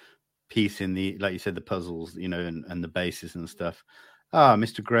to piecing the, like you said, the puzzles, and the bases and stuff.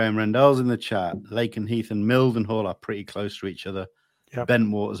 Mr. Graham Rendell's in the chat. Lakenheath and Mildenhall are pretty close to each other. Yep.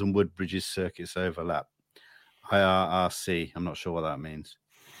 Bentwaters and Woodbridge's circuits overlap. IRRC. I'm not sure what that means.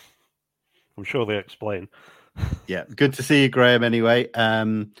 I'm sure they explain. Yeah, good to see you, Graham, anyway.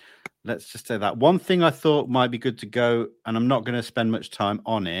 Let's just say that. One thing I thought might be good to go, and I'm not going to spend much time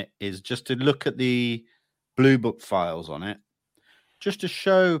on it, is just to look at the Blue Book files on it, just to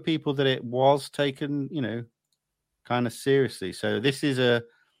show people that it was taken, kind of seriously. So this is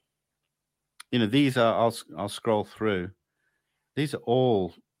these are, I'll scroll through. These are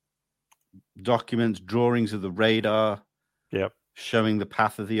all documents, drawings of the radar. Yep. Showing the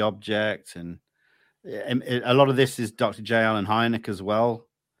path of the object, and A lot of this is Dr. J. Allen Hynek as well.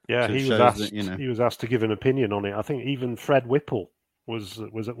 Yeah, So he was asked. He was asked to give an opinion on it. I think even Fred Whipple was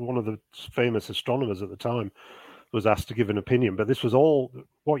one of the famous astronomers at the time, was asked to give an opinion. But this was all,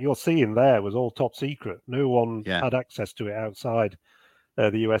 what you're seeing there was all top secret. No one had access to it outside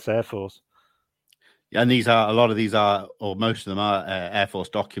the U.S. Air Force. Yeah, and a lot of these are, or most of them are, Air Force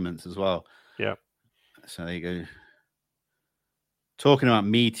documents as well. Yeah. So there you go. Talking about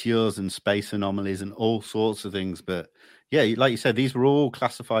meteors and space anomalies and all sorts of things. But yeah, like you said, these were all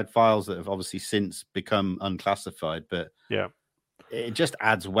classified files that have obviously since become unclassified. But yeah, it just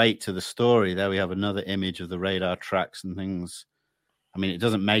adds weight to the story. There we have another image of the radar tracks and things. I mean, it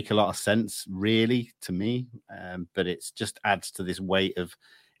doesn't make a lot of sense really to me, but it just adds to this weight of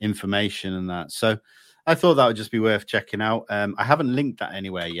information and that. So I thought that would just be worth checking out. I haven't linked that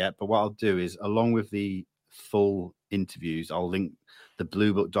anywhere yet, but what I'll do is, along with the full interviews, I'll link the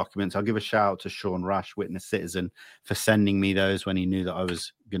Blue Book documents. I'll give a shout out to Sean Rash, Witness Citizen, for sending me those when he knew that I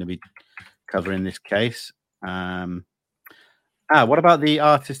was going to be covering this case. What about the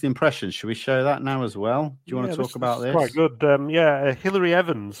artist impressions? Should we show that now as well? Do you want to talk about this? Quite good. Hilary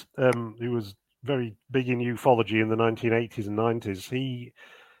Evans, who was very big in ufology in the 1980s and 90s,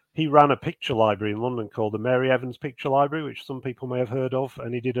 he ran a picture library in London called the Mary Evans Picture Library, which some people may have heard of,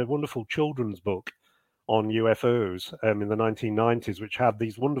 and he did a wonderful children's book on UFOs in the 1990s, which had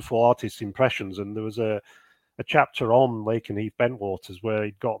these wonderful artist impressions. And there was a chapter on Lakenheath Bentwaters where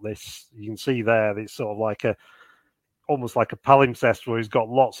he'd got this, you can see there, it's sort of like almost like a palimpsest where he's got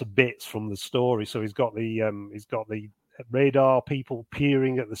lots of bits from the story. So he's got the radar people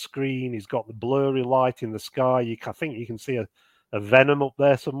peering at the screen. He's got the blurry light in the sky. I think you can see a venom up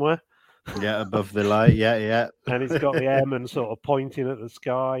there somewhere. Yeah, above the light. Yeah. And it's got the airmen sort of pointing at the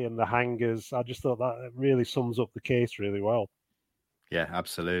sky and the hangars. I just thought that really sums up the case really well. Yeah,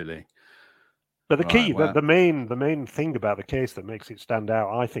 absolutely. But the key, the main thing about the case that makes it stand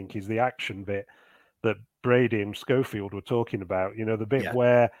out, I think, is the action bit that Brady and Schofield were talking about. You know, the bit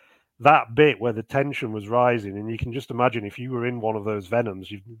where the tension was rising, and you can just imagine if you were in one of those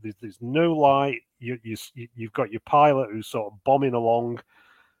Venoms, there's no light. You've got your pilot who's sort of bombing along.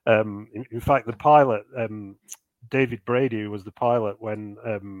 In fact, the pilot, David Brady, who was the pilot when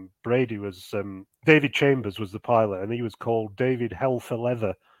David Chambers was the pilot, and he was called David Hell for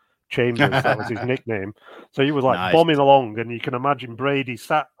Leather Chambers. That was his nickname. So he was like bombing along, and you can imagine Brady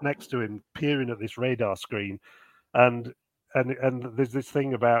sat next to him, peering at this radar screen, and there's this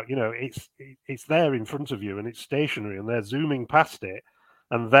thing about, you know, it's there in front of you and it's stationary, and they're zooming past it.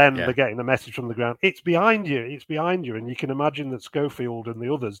 And then they're getting a message from the ground. It's behind you. It's behind you. And you can imagine that Schofield and the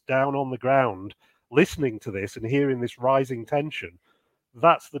others down on the ground listening to this and hearing this rising tension.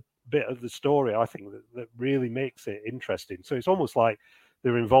 That's the bit of the story, I think, that really makes it interesting. So it's almost like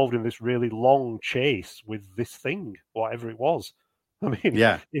they're involved in this really long chase with this thing, whatever it was. I mean,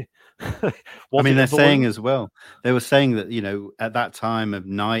 they're saying as well. They were saying that, you know, at that time of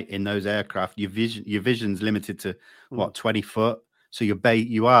night in those aircraft, your vision's limited to 20 foot. So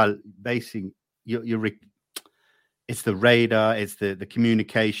you are basing it's the radar, it's the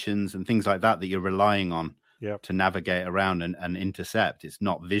communications and things like that you're relying on to navigate around and intercept. It's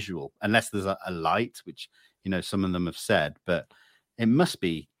not visual unless there's a light, which, you know, some of them have said, but it must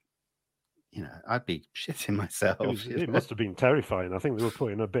be, you know, I'd be shitting myself. It must have been terrifying. I think they were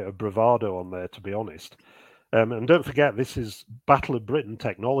putting a bit of bravado on there, to be honest. And don't forget, this is Battle of Britain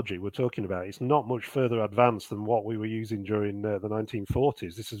technology we're talking about. It's not much further advanced than what we were using during the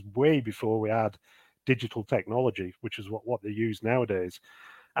 1940s. This is way before we had digital technology, which is what they use nowadays.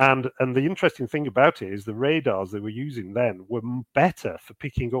 And the interesting thing about it is the radars they were using then were better for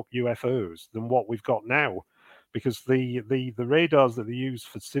picking up UFOs than what we've got now, because the radars that they use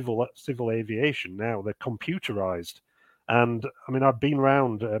for civil aviation now, they're computerized. And I mean, I've been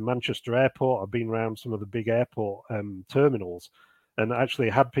around Manchester Airport. I've been around some of the big airport terminals, and actually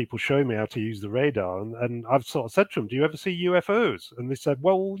had people show me how to use the radar. And I've sort of said to them, "Do you ever see UFOs?" And they said,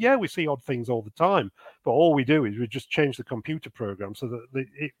 "Well, yeah, we see odd things all the time, but all we do is we just change the computer program so that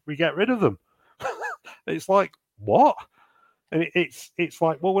we get rid of them." It's like, what? And it's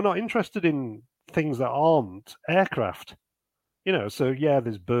like, well, we're not interested in things that aren't aircraft. You know, so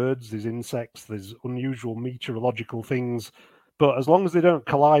there's birds, there's insects, there's unusual meteorological things, but as long as they don't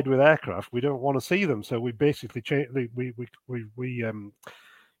collide with aircraft, we don't want to see them. So we basically change. We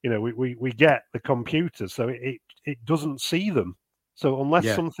get the computer so it doesn't see them. So unless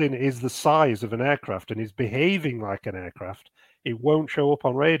something is the size of an aircraft and is behaving like an aircraft, it won't show up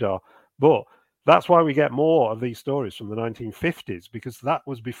on radar. But that's why we get more of these stories from the 1950s, because that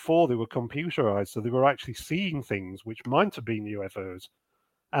was before they were computerized. So they were actually seeing things which might have been UFOs.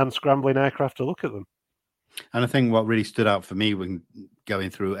 and scrambling aircraft to look at them. And I think what really stood out for me when going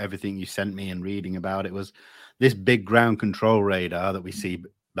through everything you sent me and reading about it was this big ground control radar that we see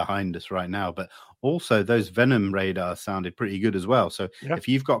behind us right now, but also those Venom radars sounded pretty good as well. So if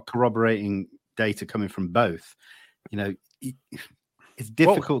you've got corroborating data coming from both, it's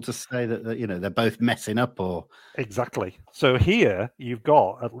difficult to say that they're both messing up or exactly. So here you've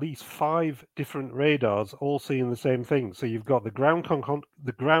got at least 5 different radars all seeing the same thing. So you've got the ground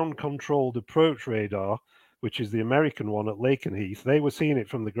controlled approach radar, which is the American one at Lakenheath. They were seeing it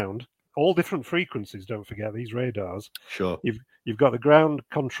from the ground, all different frequencies. Don't forget these radars. Sure. You've got the ground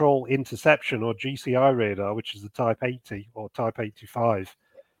control interception or GCI radar, which is the Type 80 or Type 85.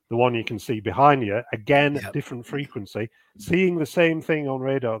 The one you can see behind you, again, different frequency, seeing the same thing on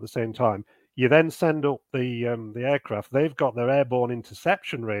radar at the same time. You then send up the aircraft. They've got their airborne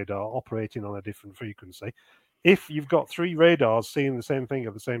interception radar operating on a different frequency. If you've got 3 radars seeing the same thing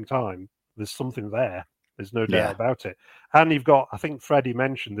at the same time, there's something there. There's no doubt about it. And you've got, I think Freddie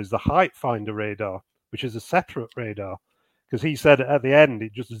mentioned, there's the height finder radar, which is a separate radar, because he said at the end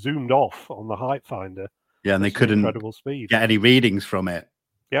it just zoomed off on the height finder. Yeah, and they couldn't get any readings from it.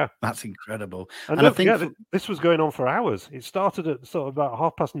 Yeah, that's incredible. And I think this was going on for hours. It started at sort of about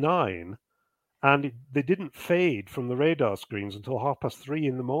 9:30, and they didn't fade from the radar screens until 3:30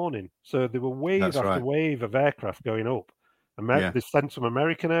 in the morning. So there were wave after wave of aircraft going up. They sent some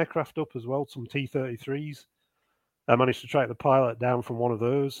American aircraft up as well, some T-33s. I managed to track the pilot down from one of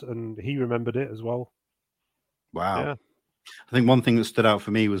those, and he remembered it as well. Wow. Yeah. I think one thing that stood out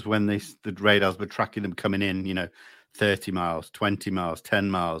for me was when the radars were tracking them coming in, 30 miles, 20 miles, 10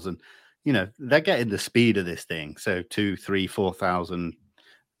 miles. And, they're getting the speed of this thing. So 2,000, 3,000, 4,000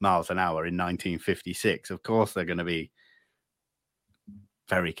 miles an hour in 1956. Of course, they're going to be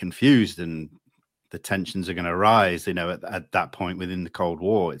very confused and the tensions are going to rise, at that point within the Cold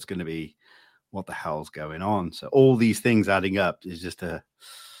War. It's going to be, what the hell's going on? So all these things adding up is just a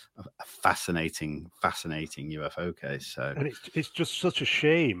fascinating UFO case. So, and it's just such a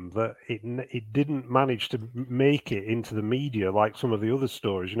shame that it didn't manage to make it into the media like some of the other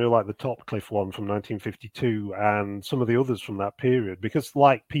stories, like the Topcliffe one from 1952 and some of the others from that period, because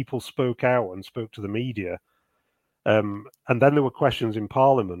people spoke out and spoke to the media, and then there were questions in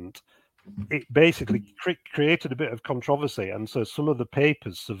Parliament. It basically created a bit of controversy, and so some of the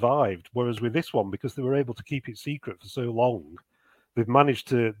papers survived, whereas with this one, because they were able to keep it secret for so long, they've managed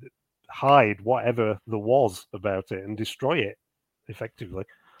to hide whatever there was about it and destroy it effectively.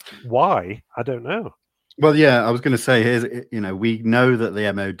 Why? I don't know. Well, yeah, I was going to say, we know that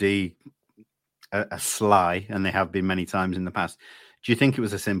the MOD are sly, and they have been many times in the past. Do you think it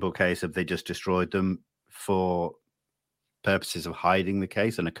was a simple case of they just destroyed them for purposes of hiding the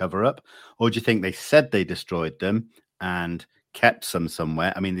case and a cover-up? Or do you think they said they destroyed them and kept some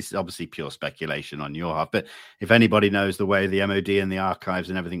somewhere? I mean, this is obviously pure speculation on your half, but if anybody knows the way the MOD and the archives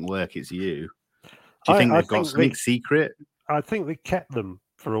and everything work, it's you. Do you think they've got something secret? I think they kept them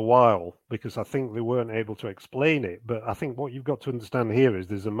for a while because I think they weren't able to explain it. But I think what you've got to understand here is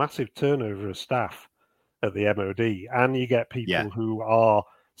there's a massive turnover of staff at the MOD, and you get people who are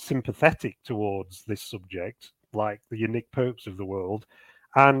sympathetic towards this subject, like the Nick Popes of the world,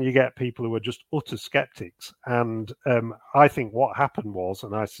 and you get people who are just utter skeptics. And I think what happened was,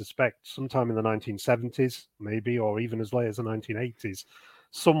 and I suspect sometime in the 1970s, maybe, or even as late as the 1980s,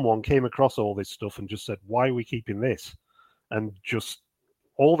 someone came across all this stuff and just said, why are we keeping this? And just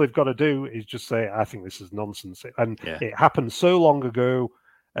all they've got to do is just say, I think this is nonsense. And it happened so long ago,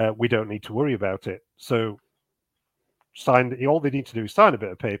 we don't need to worry about it. So all they need to do is sign a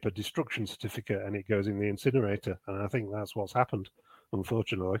bit of paper, destruction certificate, and it goes in the incinerator. And I think that's what's happened,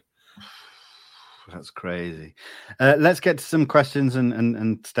 unfortunately. That's crazy. Let's get to some questions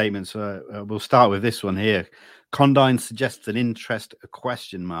and statements. We'll start with this one here. Condyne suggests an interest, a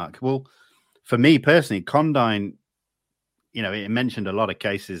question mark. Well, for me personally, Condyne, it mentioned a lot of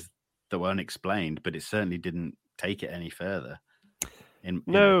cases that weren't explained, but it certainly didn't take it any further.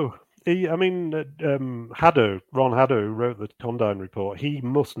 Ron Haddo, who wrote the Condyne report, he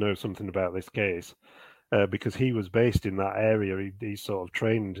must know something about this case because he was based in that area. He sort of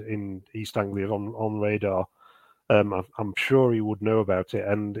trained in East Anglia on radar. I'm sure he would know about it.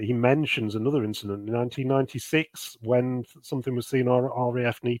 And he mentions another incident in 1996 when something was seen on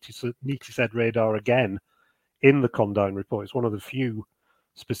RAF Neatishead radar again in the Condyne report. It's one of the few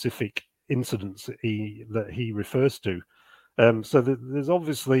specific incidents that he refers to. So there's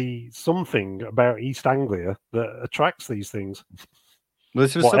obviously something about East Anglia that attracts these things,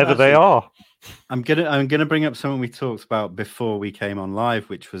 whatever they are. I'm gonna bring up something we talked about before we came on live,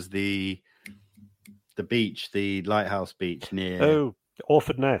 which was the beach, the lighthouse beach near. Oh,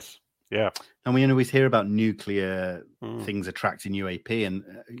 Orford Ness. Yeah. And we always hear about nuclear things attracting UAP. And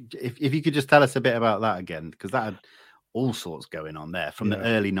if you could just tell us a bit about that again, because that had all sorts going on there from the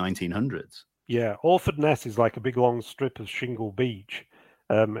early 1900s. Yeah, Orford Ness is like a big long strip of shingle beach,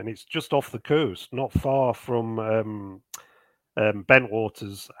 and it's just off the coast, not far from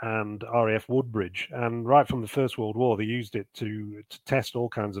Bentwaters and RAF Woodbridge. And right from the First World War, they used it to test all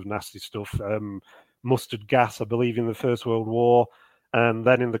kinds of nasty stuff. Mustard gas, I believe, in the First World War. And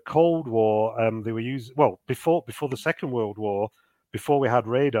then in the Cold War, they were using, before the Second World War, before we had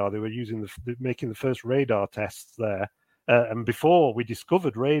radar, they were making the first radar tests there. And before we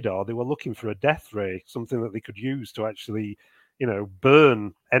discovered radar, they were looking for a death ray, something that they could use to actually,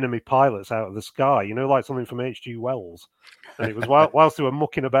 burn enemy pilots out of the sky, like something from H.G. Wells. And it was whilst they were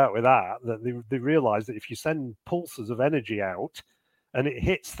mucking about with that they realized that if you send pulses of energy out and it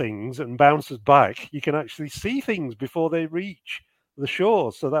hits things and bounces back, you can actually see things before they reach the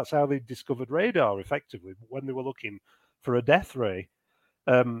shore. So that's how they discovered radar effectively, when they were looking for a death ray.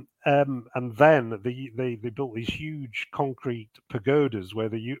 And then they built these huge concrete pagodas where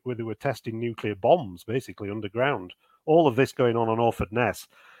they were testing nuclear bombs, basically underground. All of this going on Orford Ness.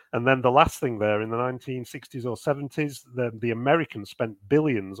 And then the last thing there in the 1960s or 70s, the Americans spent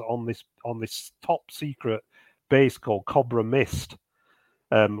billions on this top secret base called Cobra Mist,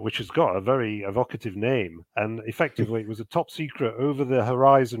 which has got a very evocative name. And effectively, it was a top secret over the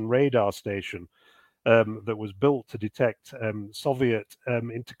horizon radar station that was built to detect Soviet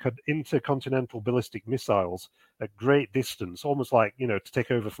intercontinental ballistic missiles at great distance, almost like, to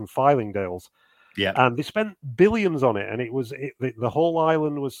take over from Fylingdales. Yeah. And they spent billions on it, and the whole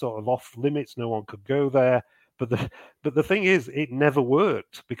island was sort of off limits. No one could go there. But the thing is, it never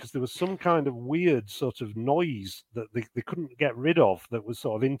worked because there was some kind of weird sort of noise that they couldn't get rid of that was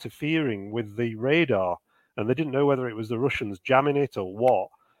sort of interfering with the radar, and they didn't know whether it was the Russians jamming it or what.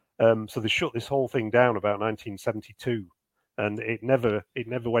 So they shut this whole thing down about 1972, and it never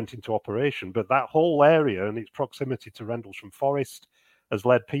went into operation. But that whole area and its proximity to Rendlesham Forest has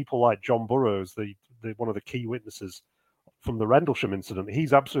led people like John Burroughs, the one of the key witnesses from the Rendlesham incident.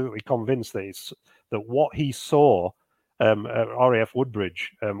 He's absolutely convinced that what he saw at RAF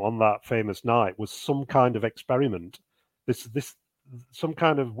Woodbridge on that famous night was some kind of experiment. Some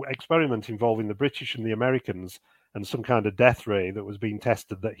kind of experiment involving the British and the Americans, and some kind of death ray that was being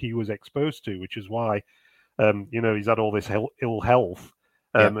tested that he was exposed to, which is why he's had all this ill health.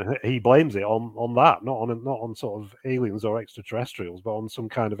 He blames it on that, not on sort of aliens or extraterrestrials, but on some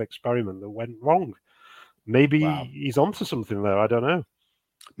kind of experiment that went wrong. Maybe he's onto something there. I don't know.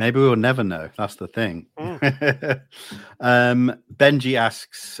 Maybe we'll never know. That's the thing. Benji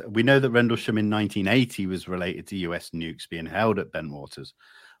asks, we know that Rendlesham in 1980 was related to US nukes being held at Bentwaters.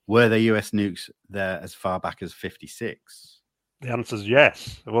 Were there US nukes there as far back as 56? The answer is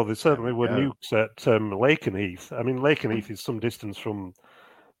yes. Well, there certainly were nukes at Lakenheath. I mean, Lakenheath is some distance from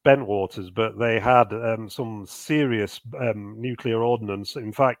Bentwaters, but they had some serious nuclear ordnance.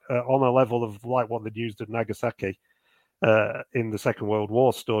 In fact, on a level of like what they'd used at Nagasaki in the Second World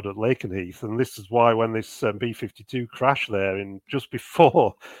War, stored at Lakenheath. And this is why when this B-52 crashed there just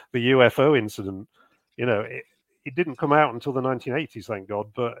before the UFO incident, it didn't come out until the 1980s, thank God.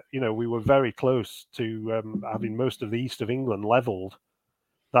 But, we were very close to having most of the east of England leveled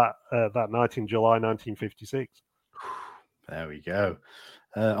that night in July 1956. There we go.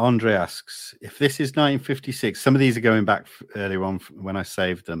 Andre asks, if this is 1956, some of these are going back earlier on when I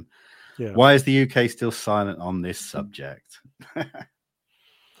saved them. Yeah. Why is the UK still silent on this subject?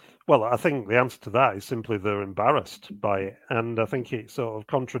 Well, I think the answer to that is simply they're embarrassed by it. And I think it sort of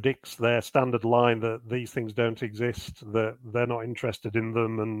contradicts their standard line that these things don't exist, that they're not interested in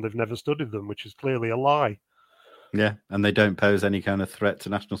them and they've never studied them, which is clearly a lie. Yeah, and they don't pose any kind of threat to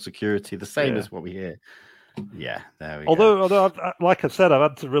national security, the same as what we hear. Yeah, there we go. Although, like I said, I've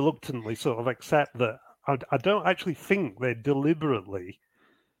had to reluctantly sort of accept that I don't actually think they deliberately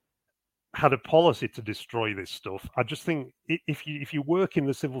had a policy to destroy this stuff. I just think if you work in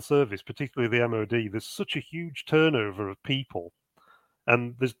the civil service, particularly the MOD, there's such a huge turnover of people,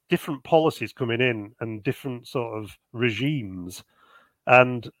 and there's different policies coming in and different sort of regimes,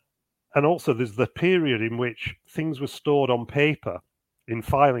 and also there's the period in which things were stored on paper in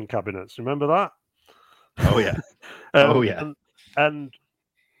filing cabinets. Remember that? Oh yeah. And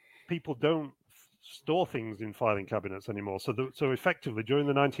people don't store things in filing cabinets anymore. So effectively, during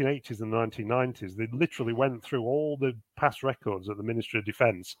the 1980s and 1990s, they literally went through all the past records at the Ministry of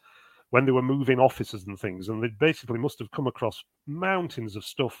Defence when they were moving offices and things, and they basically must have come across mountains of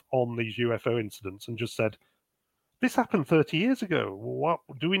stuff on these UFO incidents and just said, this happened 30 years ago. What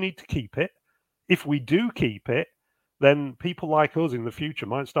do we need to keep it? If we do keep it, then people like us in the future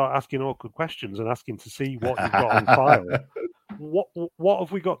might start asking awkward questions and asking to see what you've got on file. What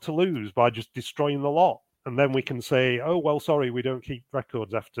have we got to lose by just destroying the lot? And then we can say, oh, well, sorry, we don't keep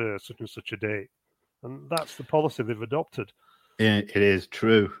records after such and such a date. And that's the policy they've adopted. It is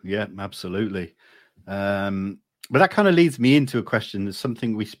true. Yeah, absolutely. But that kind of leads me into a question. That's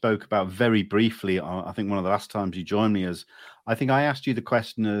something we spoke about very briefly. I think one of the last times you joined me is, I think I asked you the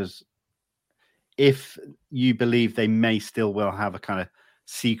question as if you believe they may still well have a kind of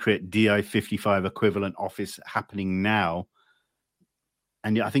secret DI-55 equivalent office happening now.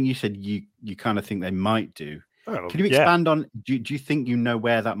 And I think you said you kind of think they might do. Oh, can you expand on, do you think you know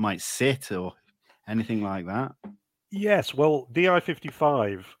where that might sit or anything like that? Yes, well,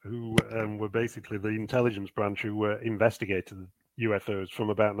 DI-55, who were basically the intelligence branch who investigated UFOs from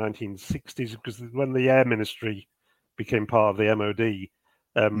about 1960s, because when the Air Ministry became part of the MOD,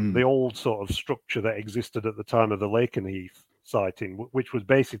 the old sort of structure that existed at the time of the Lakenheath sighting, which was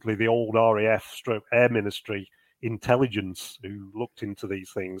basically the old RAF/Air Ministry intelligence who looked into these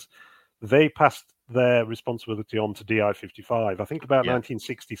things, they passed their responsibility on to DI-55, I think about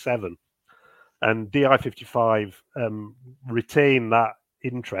 1967. And DI-55 retained that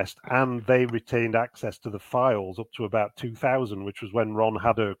interest, and they retained access to the files up to about 2000, which was when Ron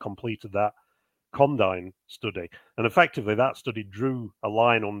Haddo completed that Condign study. And effectively, that study drew a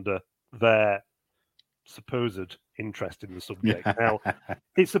line under their supposed interest in the subject. Now,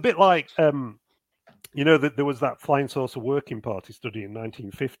 it's a bit like, that there was that Flying Saucer Working Party study in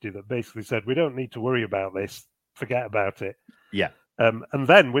 1950 that basically said, we don't need to worry about this, forget about it. Yeah. And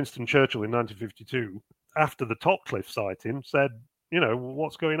then Winston Churchill in 1952, after the Topcliffe sighting, said,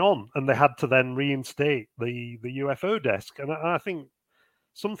 what's going on? And they had to then reinstate the UFO desk. And I think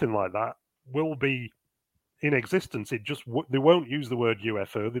something like that will be in existence. It just they won't use the word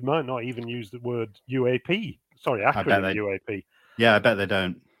UFO. They might not even use the word UAP. Sorry, acronym UAP. Yeah, I bet they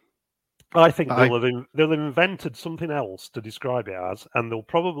don't. I think they'll have invented something else to describe it as, and they'll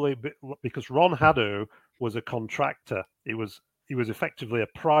probably because Ron Haddo was a contractor. He was effectively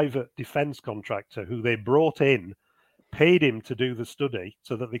a private defense contractor who they brought in, paid him to do the study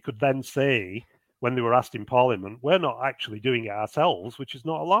so that they could then say, when they were asked in Parliament, we're not actually doing it ourselves, which is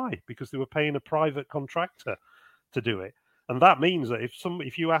not a lie, because they were paying a private contractor to do it. And that means that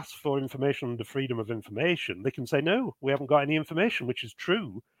if you ask for information under freedom of information, they can say, no, we haven't got any information, which is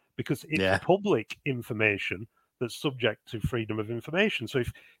true, because it's public information that's subject to freedom of information. So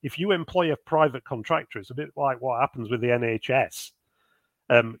if you employ a private contractor, it's a bit like what happens with the NHS.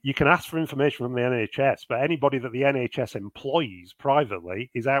 You can ask for information from the NHS, but anybody that the NHS employs privately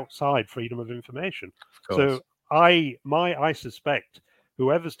is outside freedom of information. So I suspect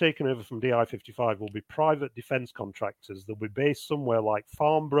whoever's taken over from DI-55 will be private defence contractors. They'll be based somewhere like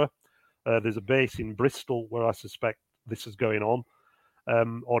Farnborough. There's a base in Bristol where I suspect this is going on,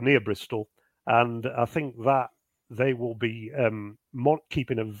 or near Bristol. And I think that they will be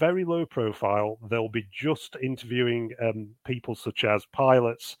keeping a very low profile. They'll be just interviewing people such as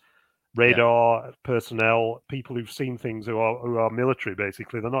pilots, radar personnel, people who've seen things who are military,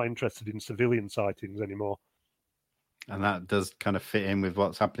 basically. They're not interested in civilian sightings anymore. And that does kind of fit in with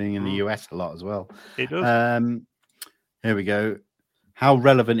what's happening in the US a lot as well. It does. Here we go. How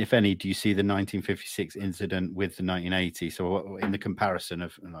relevant, if any, do you see the 1956 incident with the 1980? So in the comparison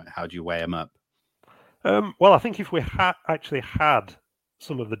of how do you weigh them up? Well, I think if we actually had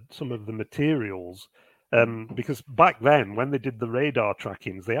some of the materials, because back then when they did the radar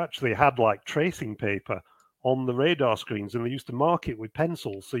trackings, they actually had like tracing paper on the radar screens, and they used to mark it with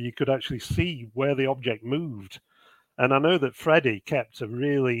pencils so you could actually see where the object moved. And I know that Freddie kept a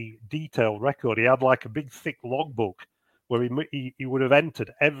really detailed record. He had like a big thick logbook where he would have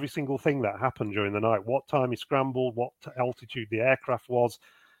entered every single thing that happened during the night, what time he scrambled, what altitude the aircraft was.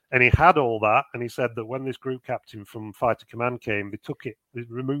 And he had all that, and he said that when this group captain from Fighter Command came, they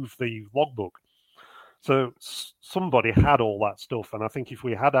removed the logbook. So somebody had all that stuff, and I think if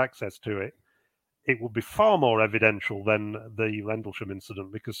we had access to it, it would be far more evidential than the Rendlesham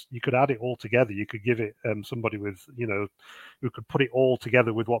incident, because you could add it all together. You could give it somebody with, who could put it all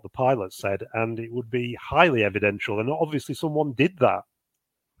together with what the pilot said, and it would be highly evidential. And obviously someone did that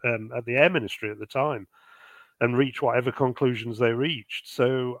at the Air Ministry at the time, and reach whatever conclusions they reached.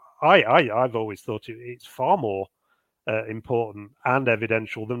 So I've always thought it's far more important and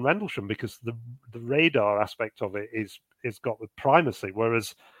evidential than Rendlesham, because the radar aspect of it is got the primacy,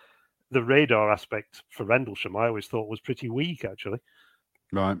 whereas the radar aspect for Rendlesham I always thought was pretty weak, actually.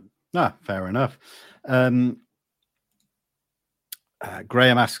 Right. Fair enough.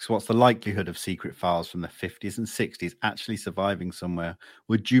 Graham asks, what's the likelihood of secret files from the 50s and 60s actually surviving somewhere?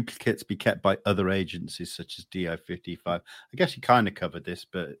 Would duplicates be kept by other agencies such as DI-55? I guess you kind of covered this,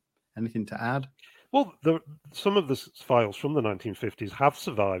 but anything to add? Well, some of the files from the 1950s have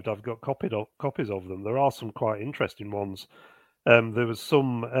survived. I've got copies of them. There are some quite interesting ones. There was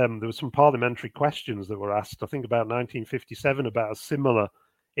some parliamentary questions that were asked, I think about 1957, about a similar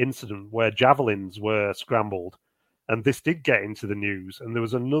incident where javelins were scrambled. And this did get into the news. And there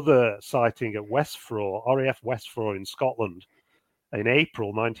was another sighting at Westfraw, RAF Westfraw in Scotland in April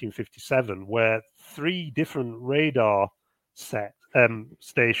 1957, where 3 different radar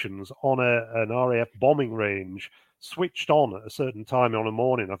stations on an RAF bombing range switched on at a certain time on a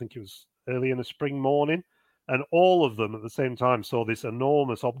morning. I think it was early in a spring morning. And all of them at the same time saw this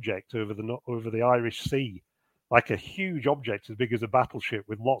enormous object over the Irish Sea, like a huge object as big as a battleship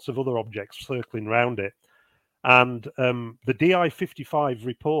with lots of other objects circling around it. And the DI-55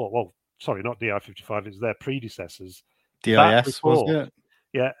 report, well, sorry, not DI-55, it's their predecessors. DIS, was it?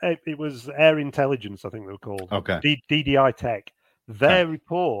 Yeah, it was Air Intelligence, I think they were called. Okay. DDI Tech. Their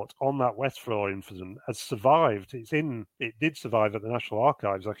report on that Westfraw incident has survived. It did survive at the National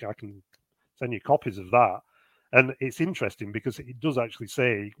Archives. I can send you copies of that. And it's interesting because it does actually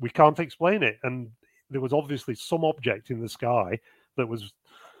say we can't explain it. And there was obviously some object in the sky that was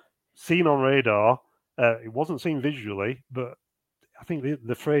seen on radar. It wasn't seen visually, but I think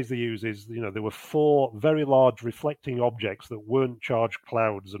the phrase they use is, there were 4 very large reflecting objects that weren't charged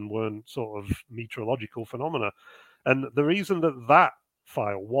clouds and weren't sort of meteorological phenomena. And the reason that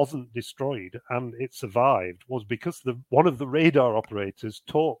file wasn't destroyed and it survived was because one of the radar operators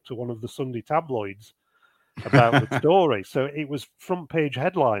talked to one of the Sunday tabloids about the story. So it was front page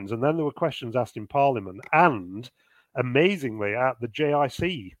headlines, and then there were questions asked in Parliament, and amazingly at the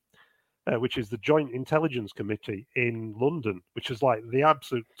JIC, which is the Joint Intelligence Committee in London, which is like the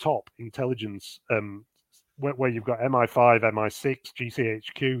absolute top intelligence, where you've got MI5, MI6,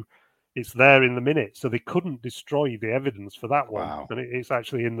 GCHQ. It's there in the minute, so they couldn't destroy the evidence for that one. Wow. And it's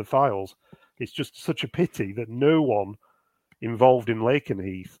actually in the files. It's just such a pity that no one involved in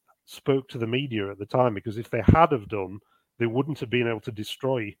Lakenheath spoke to the media at the time, because if they had have done, they wouldn't have been able to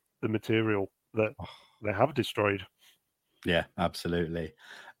destroy the material that they have destroyed. Yeah, absolutely.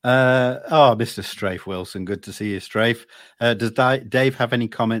 Mr. Strafe Wilson, good to see you, Strafe. Does Dave have any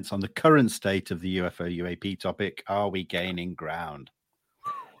comments on the current state of the UFO UAP topic? Are we gaining ground?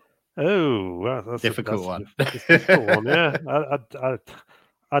 Oh, that's difficult one. It's a difficult one, yeah.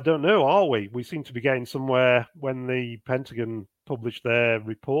 I don't know. Are we? We seem to be getting somewhere when the Pentagon published their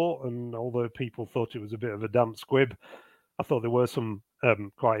report, and although people thought it was a bit of a damp squib, I thought there were some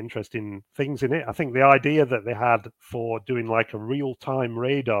quite interesting things in it. I think the idea that they had for doing like a real-time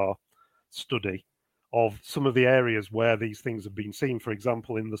radar study of some of the areas where these things have been seen, for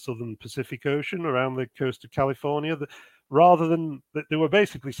example, in the southern Pacific Ocean around the coast of California, rather than that, they were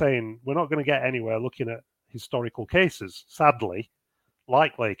basically saying we're not going to get anywhere looking at historical cases, sadly,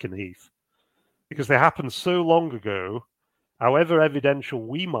 like Lakenheath, because they happened so long ago. However evidential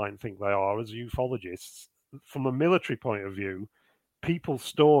we might think they are as ufologists, from a military point of view, people's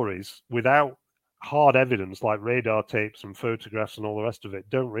stories without hard evidence like radar tapes and photographs and all the rest of it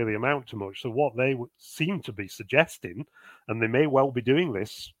don't really amount to much. So what they seem to be suggesting, and they may well be doing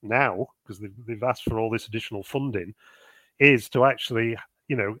this now because they've asked for all this additional funding, is to actually,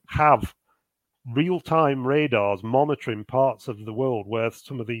 have real-time radars monitoring parts of the world where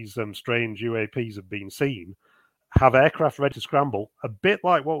some of these strange UAPs have been seen, have aircraft ready to scramble, a bit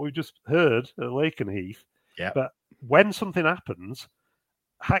like what we just heard at Lakenheath. Yeah. But when something happens,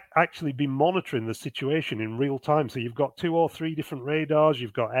 actually be monitoring the situation in real time. So you've got 2 or 3 different radars,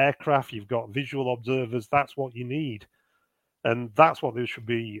 you've got aircraft, you've got visual observers. That's what you need. And that's what they should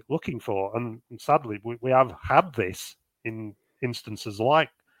be looking for. And sadly, we have had this in instances like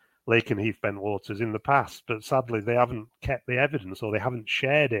Lakenheath Bentwaters in the past, but sadly they haven't kept the evidence, or they haven't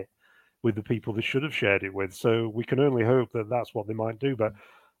shared it with the people they should have shared it with. So we can only hope that that's what they might do. But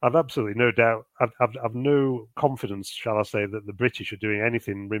I've absolutely no doubt, I've no confidence, shall I say, that the British are doing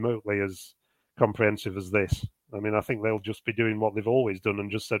anything remotely as comprehensive as this. I mean, I think they'll just be doing what they've always done and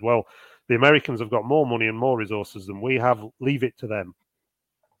just said, well, the Americans have got more money and more resources than we have. Leave it to them.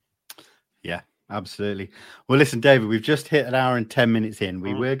 Yeah, absolutely. Well, listen, David, we've just hit an hour and 10 minutes in.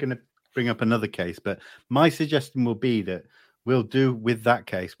 We were going to bring up another case, but my suggestion will be that we'll do with that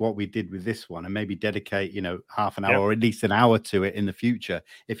case what we did with this one, and maybe dedicate, half an hour or at least an hour to it in the future,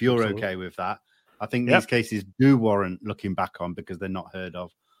 if you're okay with that. I think these cases do warrant looking back on, because they're not heard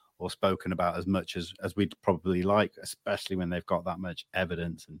of or spoken about as much as we'd probably like, especially when they've got that much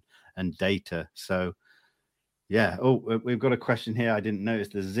evidence and data. So Yeah. Oh, we've got a question here. I didn't notice.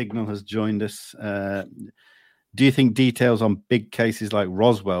 The Signal has joined us. Do you think details on big cases like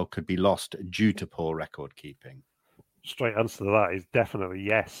Roswell could be lost due to poor record keeping? Straight answer to that is definitely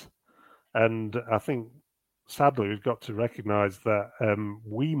yes. And I think, sadly, we've got to recognise that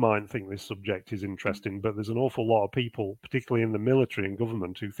we might think this subject is interesting, but there's an awful lot of people, particularly in the military and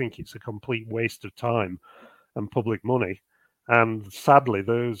government, who think it's a complete waste of time and public money. And sadly,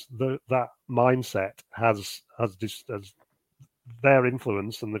 that mindset has their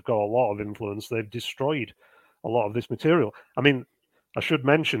influence, and they've got a lot of influence. They've destroyed a lot of this material. I mean, I should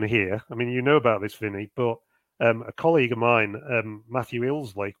mention here, I mean, you know about this, Vinny, but a colleague of mine, Matthew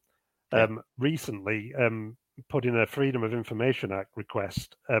Ilsley, recently put in a Freedom of Information Act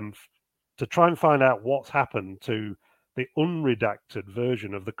request to try and find out what's happened to the unredacted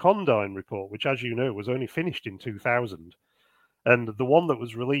version of the Condign report, which, as you know, was only finished in 2000. And the one that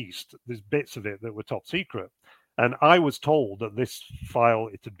was released, there's bits of it that were top secret. And I was told that this file,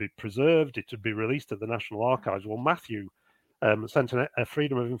 it would be preserved, it would be released at the National Archives. Well, Matthew sent a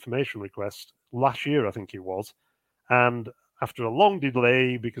Freedom of Information request last year, I think it was. And after a long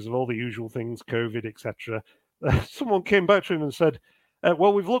delay, because of all the usual things, COVID, etc., someone came back to him and said,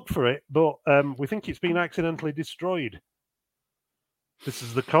 well, we've looked for it, but we think it's been accidentally destroyed. This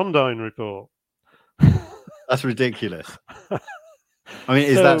is the Condign report. That's ridiculous. I mean,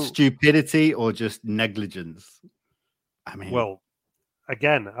 is that stupidity or just negligence? I mean, well,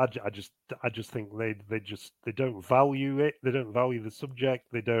 again, I just think they don't value it. They don't value the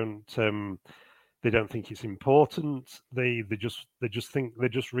subject. They don't think it's important. They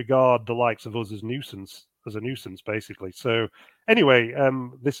just regard the likes of us as a nuisance, basically. So anyway,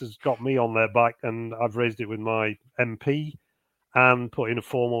 this has got me on their back, and I've raised it with my MP and put in a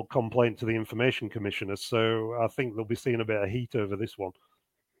formal complaint to the Information Commissioner. So I think they'll be seeing a bit of heat over this one.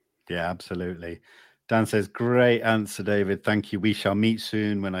 Yeah, absolutely. Dan says, great answer, David. Thank you. We shall meet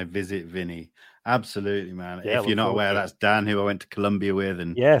soon when I visit Vinny. Absolutely, man. Yeah, if you're not aware, that's Dan, who I went to Columbia with.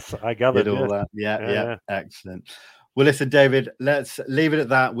 And yes, I gathered all that. Yeah. Excellent. Well, listen, David, let's leave it at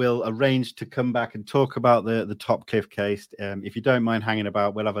that. We'll arrange to come back and talk about the Topcliffe case. If you don't mind hanging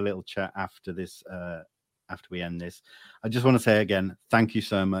about, we'll have a little chat after this, after we end this. I just want to say again, thank you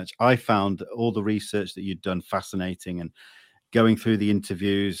so much. I found all the research that you'd done fascinating, and going through the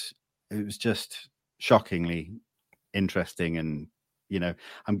interviews, it was just shockingly interesting. And,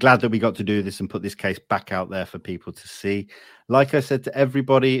 I'm glad that we got to do this and put this case back out there for people to see. Like I said to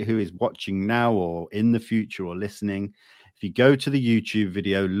everybody who is watching now or in the future or listening, if you go to the YouTube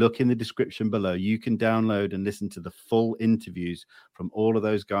video, look in the description below, you can download and listen to the full interviews from all of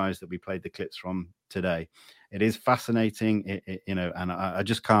those guys that we played the clips from today. It is fascinating, and I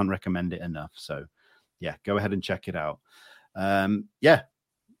just can't recommend it enough. So yeah, go ahead and check it out.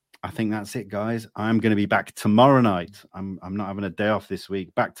 I think that's it, guys. I'm going to be back tomorrow night. I'm not having a day off this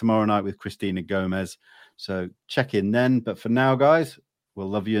week. Back tomorrow night with Christina Gomez. So check in then. But for now, guys,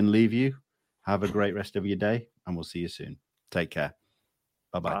 we'll love you and leave you. Have a great rest of your day, and we'll see you soon. Take care.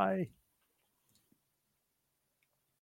 Bye-bye. Bye.